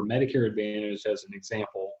 okay, for Medicare Advantage as an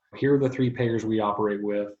example, here are the three payers we operate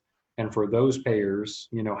with. And for those payers,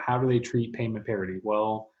 how do they treat payment parity?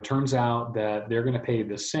 Well, it turns out that they're going to pay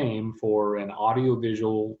the same for an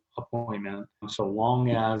audio-visual appointment, so long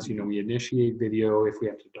as, we initiate video. If we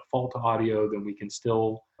have to default to audio, then we can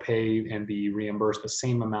still pay and be reimbursed the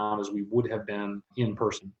same amount as we would have been in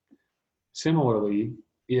person. Similarly,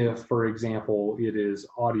 if, for example, it is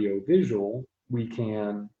audio-visual, we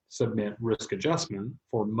can submit risk adjustment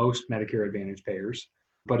for most Medicare Advantage payers.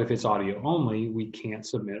 But if it's audio only, we can't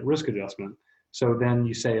submit risk adjustment. So then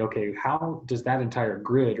you say, okay, how does that entire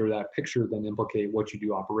grid or that picture then implicate what you do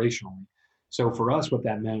operationally? So for us, what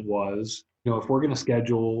that meant was, if we're going to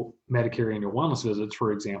schedule Medicare annual wellness visits,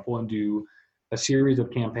 for example, and do a series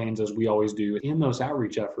of campaigns, as we always do in those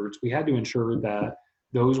outreach efforts, we had to ensure that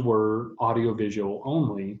those were audio-visual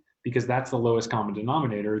only, because that's the lowest common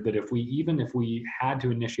denominator, that even if we had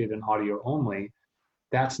to initiate an audio only,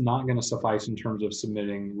 that's not going to suffice in terms of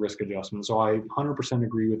submitting risk adjustment. So I 100%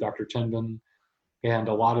 agree with Dr. Chenven and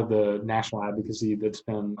a lot of the national advocacy that's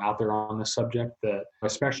been out there on this subject, that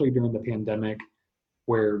especially during the pandemic,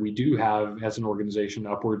 where we do have, as an organization,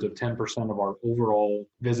 upwards of 10% of our overall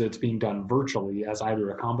visits being done virtually as either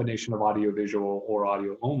a combination of audio-visual or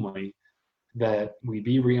audio only, that we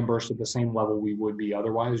be reimbursed at the same level we would be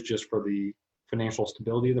otherwise, just for the financial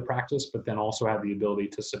stability of the practice, but then also have the ability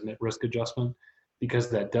to submit risk adjustment,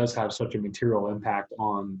 because that does have such a material impact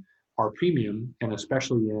on our premium, and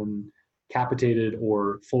especially in capitated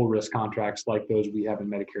or full risk contracts like those we have in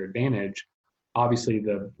Medicare Advantage. Obviously,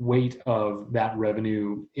 the weight of that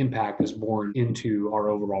revenue impact is borne into our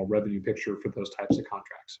overall revenue picture for those types of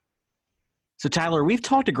contracts. So Tyler, we've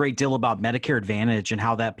talked a great deal about Medicare Advantage and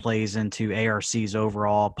how that plays into ARC's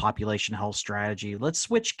overall population health strategy. Let's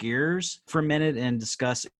switch gears for a minute and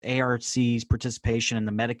discuss ARC's participation in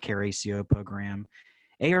the Medicare ACO program.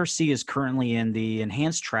 ARC is currently in the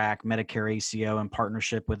Enhanced Track Medicare ACO in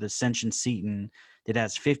partnership with Ascension Seton that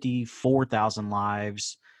has 54,000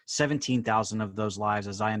 lives. 17,000 of those lives,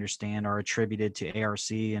 as I understand, are attributed to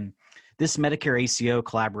ARC. And this Medicare ACO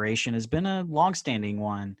collaboration has been a longstanding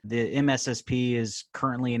one. The MSSP is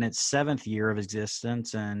currently in its 7th year of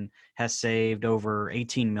existence and has saved over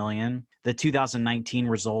 18 million. The 2019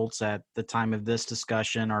 results at the time of this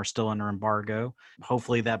discussion are still under embargo.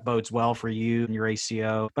 Hopefully that bodes well for you and your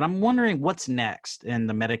ACO. But I'm wondering what's next in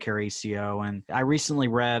the Medicare ACO. And I recently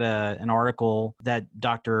read an article that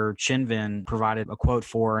Dr. Chinvin provided a quote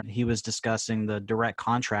for. He was discussing the direct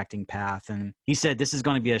contracting path. And he said this is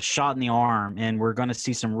going to be a shot in the arm, and we're going to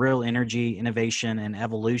see some real energy, innovation, and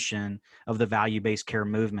evolution of the value-based care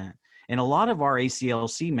movement. And a lot of our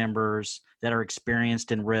ACLC members that are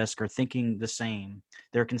experienced in risk are thinking the same.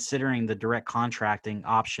 They're considering the direct contracting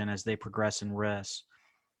option as they progress in risk.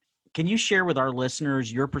 Can you share with our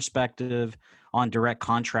listeners your perspective on direct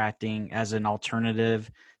contracting as an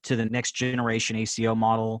alternative to the next generation ACO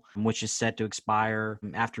model, which is set to expire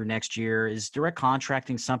after next year? Is direct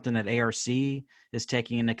contracting something that ARC is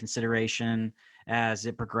taking into consideration as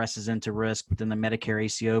it progresses into risk within the Medicare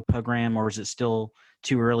ACO program, or is it still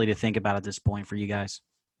too early to think about at this point for you guys?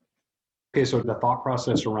 Okay, so the thought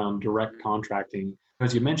process around direct contracting,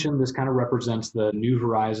 as you mentioned, this kind of represents the new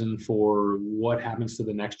horizon for what happens to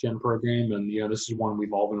the next gen program. And, this is one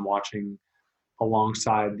we've all been watching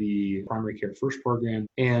alongside the primary care first program.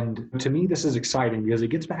 And to me, this is exciting because it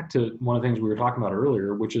gets back to one of the things we were talking about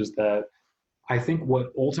earlier, which is that I think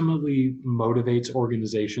what ultimately motivates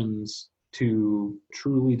organizations to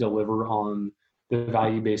truly deliver on the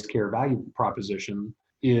value-based care value proposition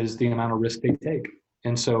is the amount of risk they take.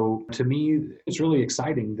 And so to me, it's really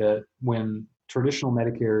exciting that when traditional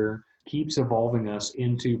Medicare keeps evolving us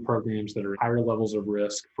into programs that are higher levels of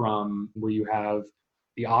risk, from where you have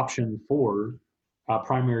the option for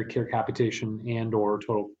primary care capitation and or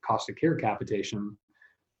total cost of care capitation,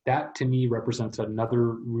 that to me represents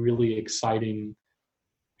another really exciting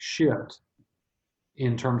shift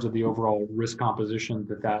in terms of the overall risk composition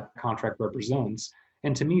that contract represents.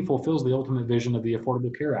 And to me, fulfills the ultimate vision of the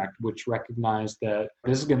Affordable Care Act, which recognized that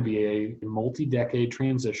this is going to be a multi-decade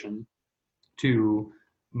transition to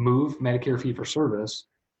move Medicare fee-for-service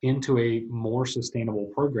into a more sustainable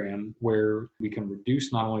program where we can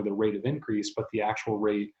reduce not only the rate of increase, but the actual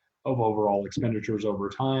rate of overall expenditures over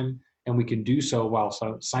time. And we can do so while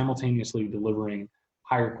simultaneously delivering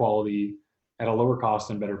higher quality at a lower cost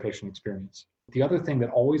and better patient experience. The other thing that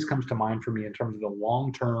always comes to mind for me in terms of the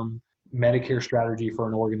long-term Medicare strategy for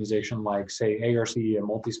an organization like, say, ARC, a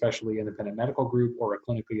multi-specialty independent medical group, or a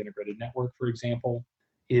clinically integrated network, for example,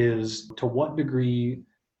 is to what degree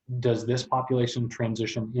does this population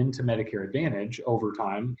transition into Medicare Advantage over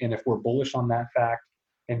time? And if we're bullish on that fact,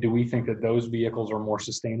 and do we think that those vehicles are more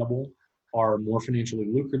sustainable, are more financially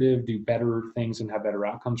lucrative, do better things and have better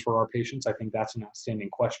outcomes for our patients? I think that's an outstanding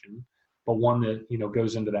question, but one that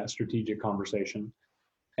goes into that strategic conversation.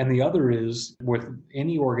 And the other is, with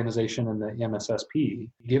any organization in the MSSP,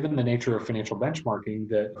 given the nature of financial benchmarking,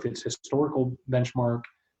 that if it's historical benchmark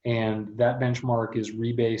and that benchmark is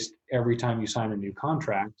rebased every time you sign a new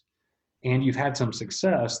contract and you've had some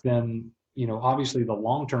success, then obviously the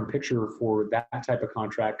long-term picture for that type of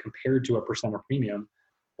contract compared to a percent of premium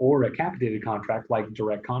or a capitated contract like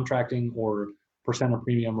direct contracting or percent of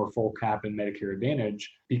premium or full cap in Medicare Advantage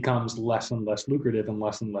becomes less and less lucrative and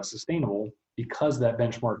less sustainable, because that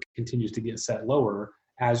benchmark continues to get set lower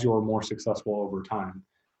as you're more successful over time.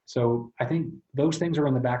 So I think those things are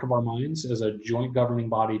in the back of our minds as a joint governing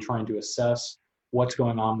body trying to assess what's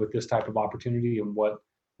going on with this type of opportunity and what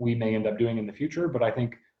we may end up doing in the future. But I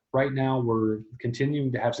think right now we're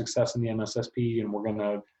continuing to have success in the MSSP, and we're going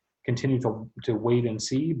to continue to wait and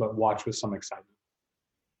see, but watch with some excitement.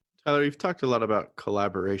 Tyler, you've talked a lot about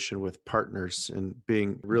collaboration with partners and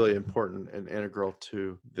being really important and integral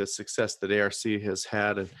to the success that ARC has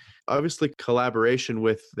had. And obviously, collaboration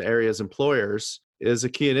with the area's employers is a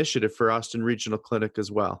key initiative for Austin Regional Clinic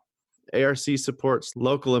as well. ARC supports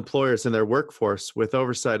local employers and their workforce with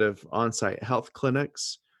oversight of on-site health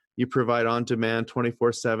clinics. You provide on-demand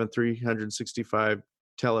 24/7, 365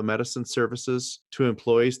 telemedicine services to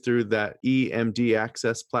employees through that EMD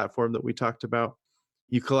Access platform that we talked about.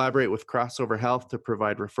 You collaborate with Crossover Health to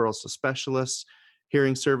provide referrals to specialists,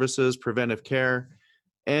 hearing services, preventive care,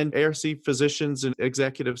 and ARC physicians and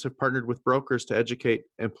executives have partnered with brokers to educate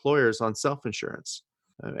employers on self-insurance.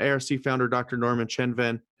 ARC founder Dr. Norman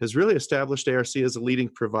Chenvan has really established ARC as a leading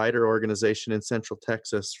provider organization in Central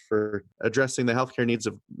Texas for addressing the healthcare needs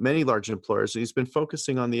of many large employers. And he's been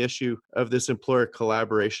focusing on the issue of this employer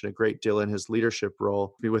collaboration a great deal in his leadership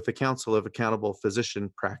role with the Council of Accountable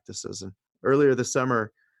Physician Practices. And earlier this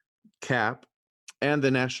summer, CAP and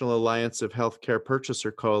the National Alliance of Healthcare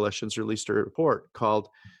Purchaser Coalitions released a report called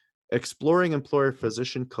Exploring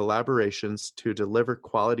Employer-Physician Collaborations to Deliver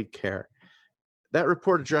Quality Care. That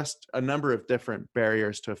report addressed a number of different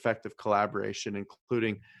barriers to effective collaboration,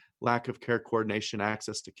 including lack of care coordination,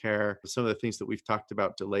 access to care, some of the things that we've talked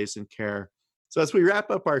about, delays in care. So as we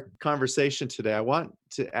wrap up our conversation today, I want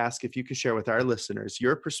to ask if you could share with our listeners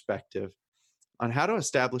your perspective on how to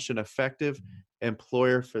establish an effective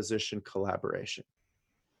employer-physician collaboration.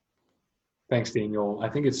 Thanks, Daniel. I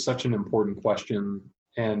think it's such an important question.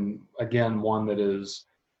 And again, one that is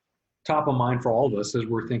top of mind for all of us as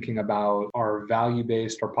we're thinking about our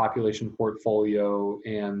value-based, our population portfolio,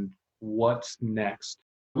 and what's next.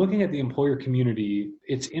 Looking at the employer community,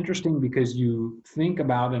 it's interesting because you think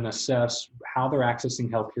about and assess how they're accessing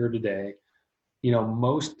healthcare today.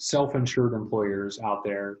 Most self-insured employers out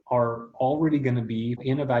there are already going to be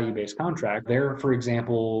in a value-based contract. They're, for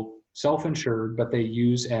example, self-insured, but they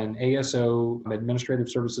use an ASO, administrative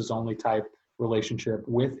services only type relationship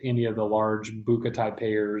with any of the large BUCA type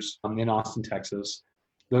payers in Austin, Texas.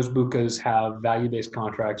 Those BUCAs have value-based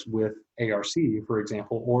contracts with ARC, for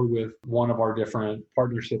example, or with one of our different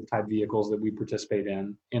partnership type vehicles that we participate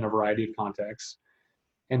in a variety of contexts.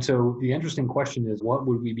 And so the interesting question is, what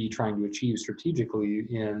would we be trying to achieve strategically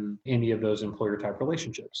in any of those employer type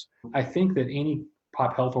relationships? I think that any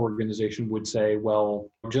pop health organization would say, well,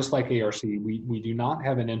 just like ARC, we do not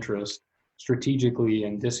have an interest strategically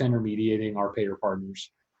in disintermediating our payer partners.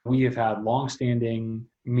 We have had longstanding,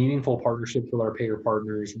 meaningful partnerships with our payer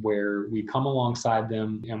partners where we come alongside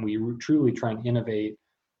them and we truly try and innovate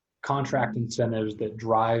contract incentives that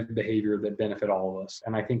drive behavior that benefit all of us.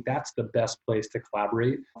 And I think that's the best place to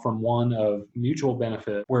collaborate, from one of mutual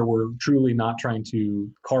benefit, where we're truly not trying to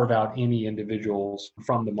carve out any individuals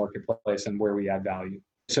from the marketplace and where we add value.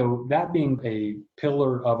 So that being a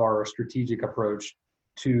pillar of our strategic approach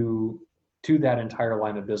to that entire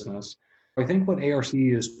line of business, I think what ARC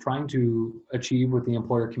is trying to achieve with the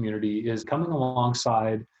employer community is coming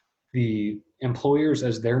alongside the employers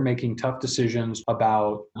as they're making tough decisions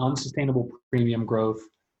about unsustainable premium growth,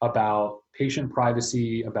 about patient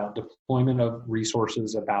privacy, about deployment of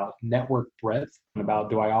resources, about network breadth, about,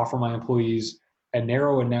 do I offer my employees a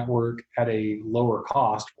narrower network at a lower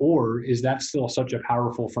cost, or is that still such a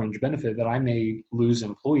powerful fringe benefit that I may lose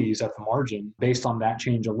employees at the margin based on that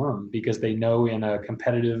change alone, because they know in a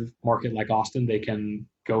competitive market like Austin, they can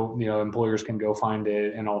go, employers can go find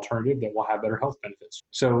an alternative that will have better health benefits.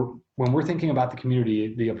 So when we're thinking about the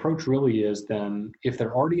community, the approach really is then, if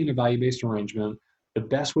they're already in a value-based arrangement, the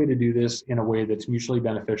best way to do this in a way that's mutually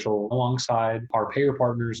beneficial alongside our payer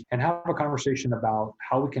partners, and have a conversation about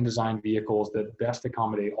how we can design vehicles that best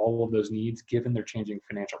accommodate all of those needs given their changing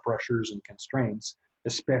financial pressures and constraints,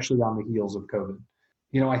 especially on the heels of COVID.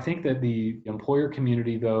 I think that the employer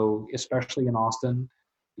community, though, especially in Austin,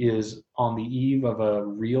 is on the eve of a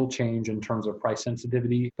real change in terms of price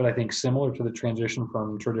sensitivity. But I think similar to the transition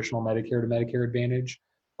from traditional Medicare to Medicare Advantage,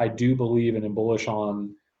 I do believe and am bullish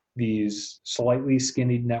on these slightly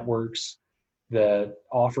skinnied networks that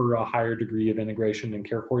offer a higher degree of integration and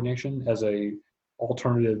care coordination as a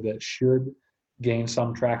alternative that should gain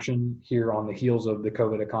some traction here on the heels of the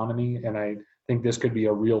COVID economy. And I think this could be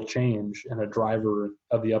a real change and a driver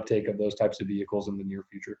of the uptake of those types of vehicles in the near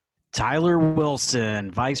future. Tyler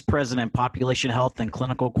Wilson, Vice President, Population Health and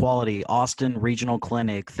Clinical Quality, Austin Regional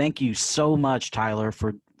Clinic. Thank you so much, Tyler,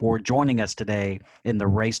 for joining us today in the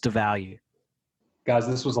Race to Value. Guys,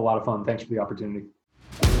 this was a lot of fun. Thanks for the opportunity.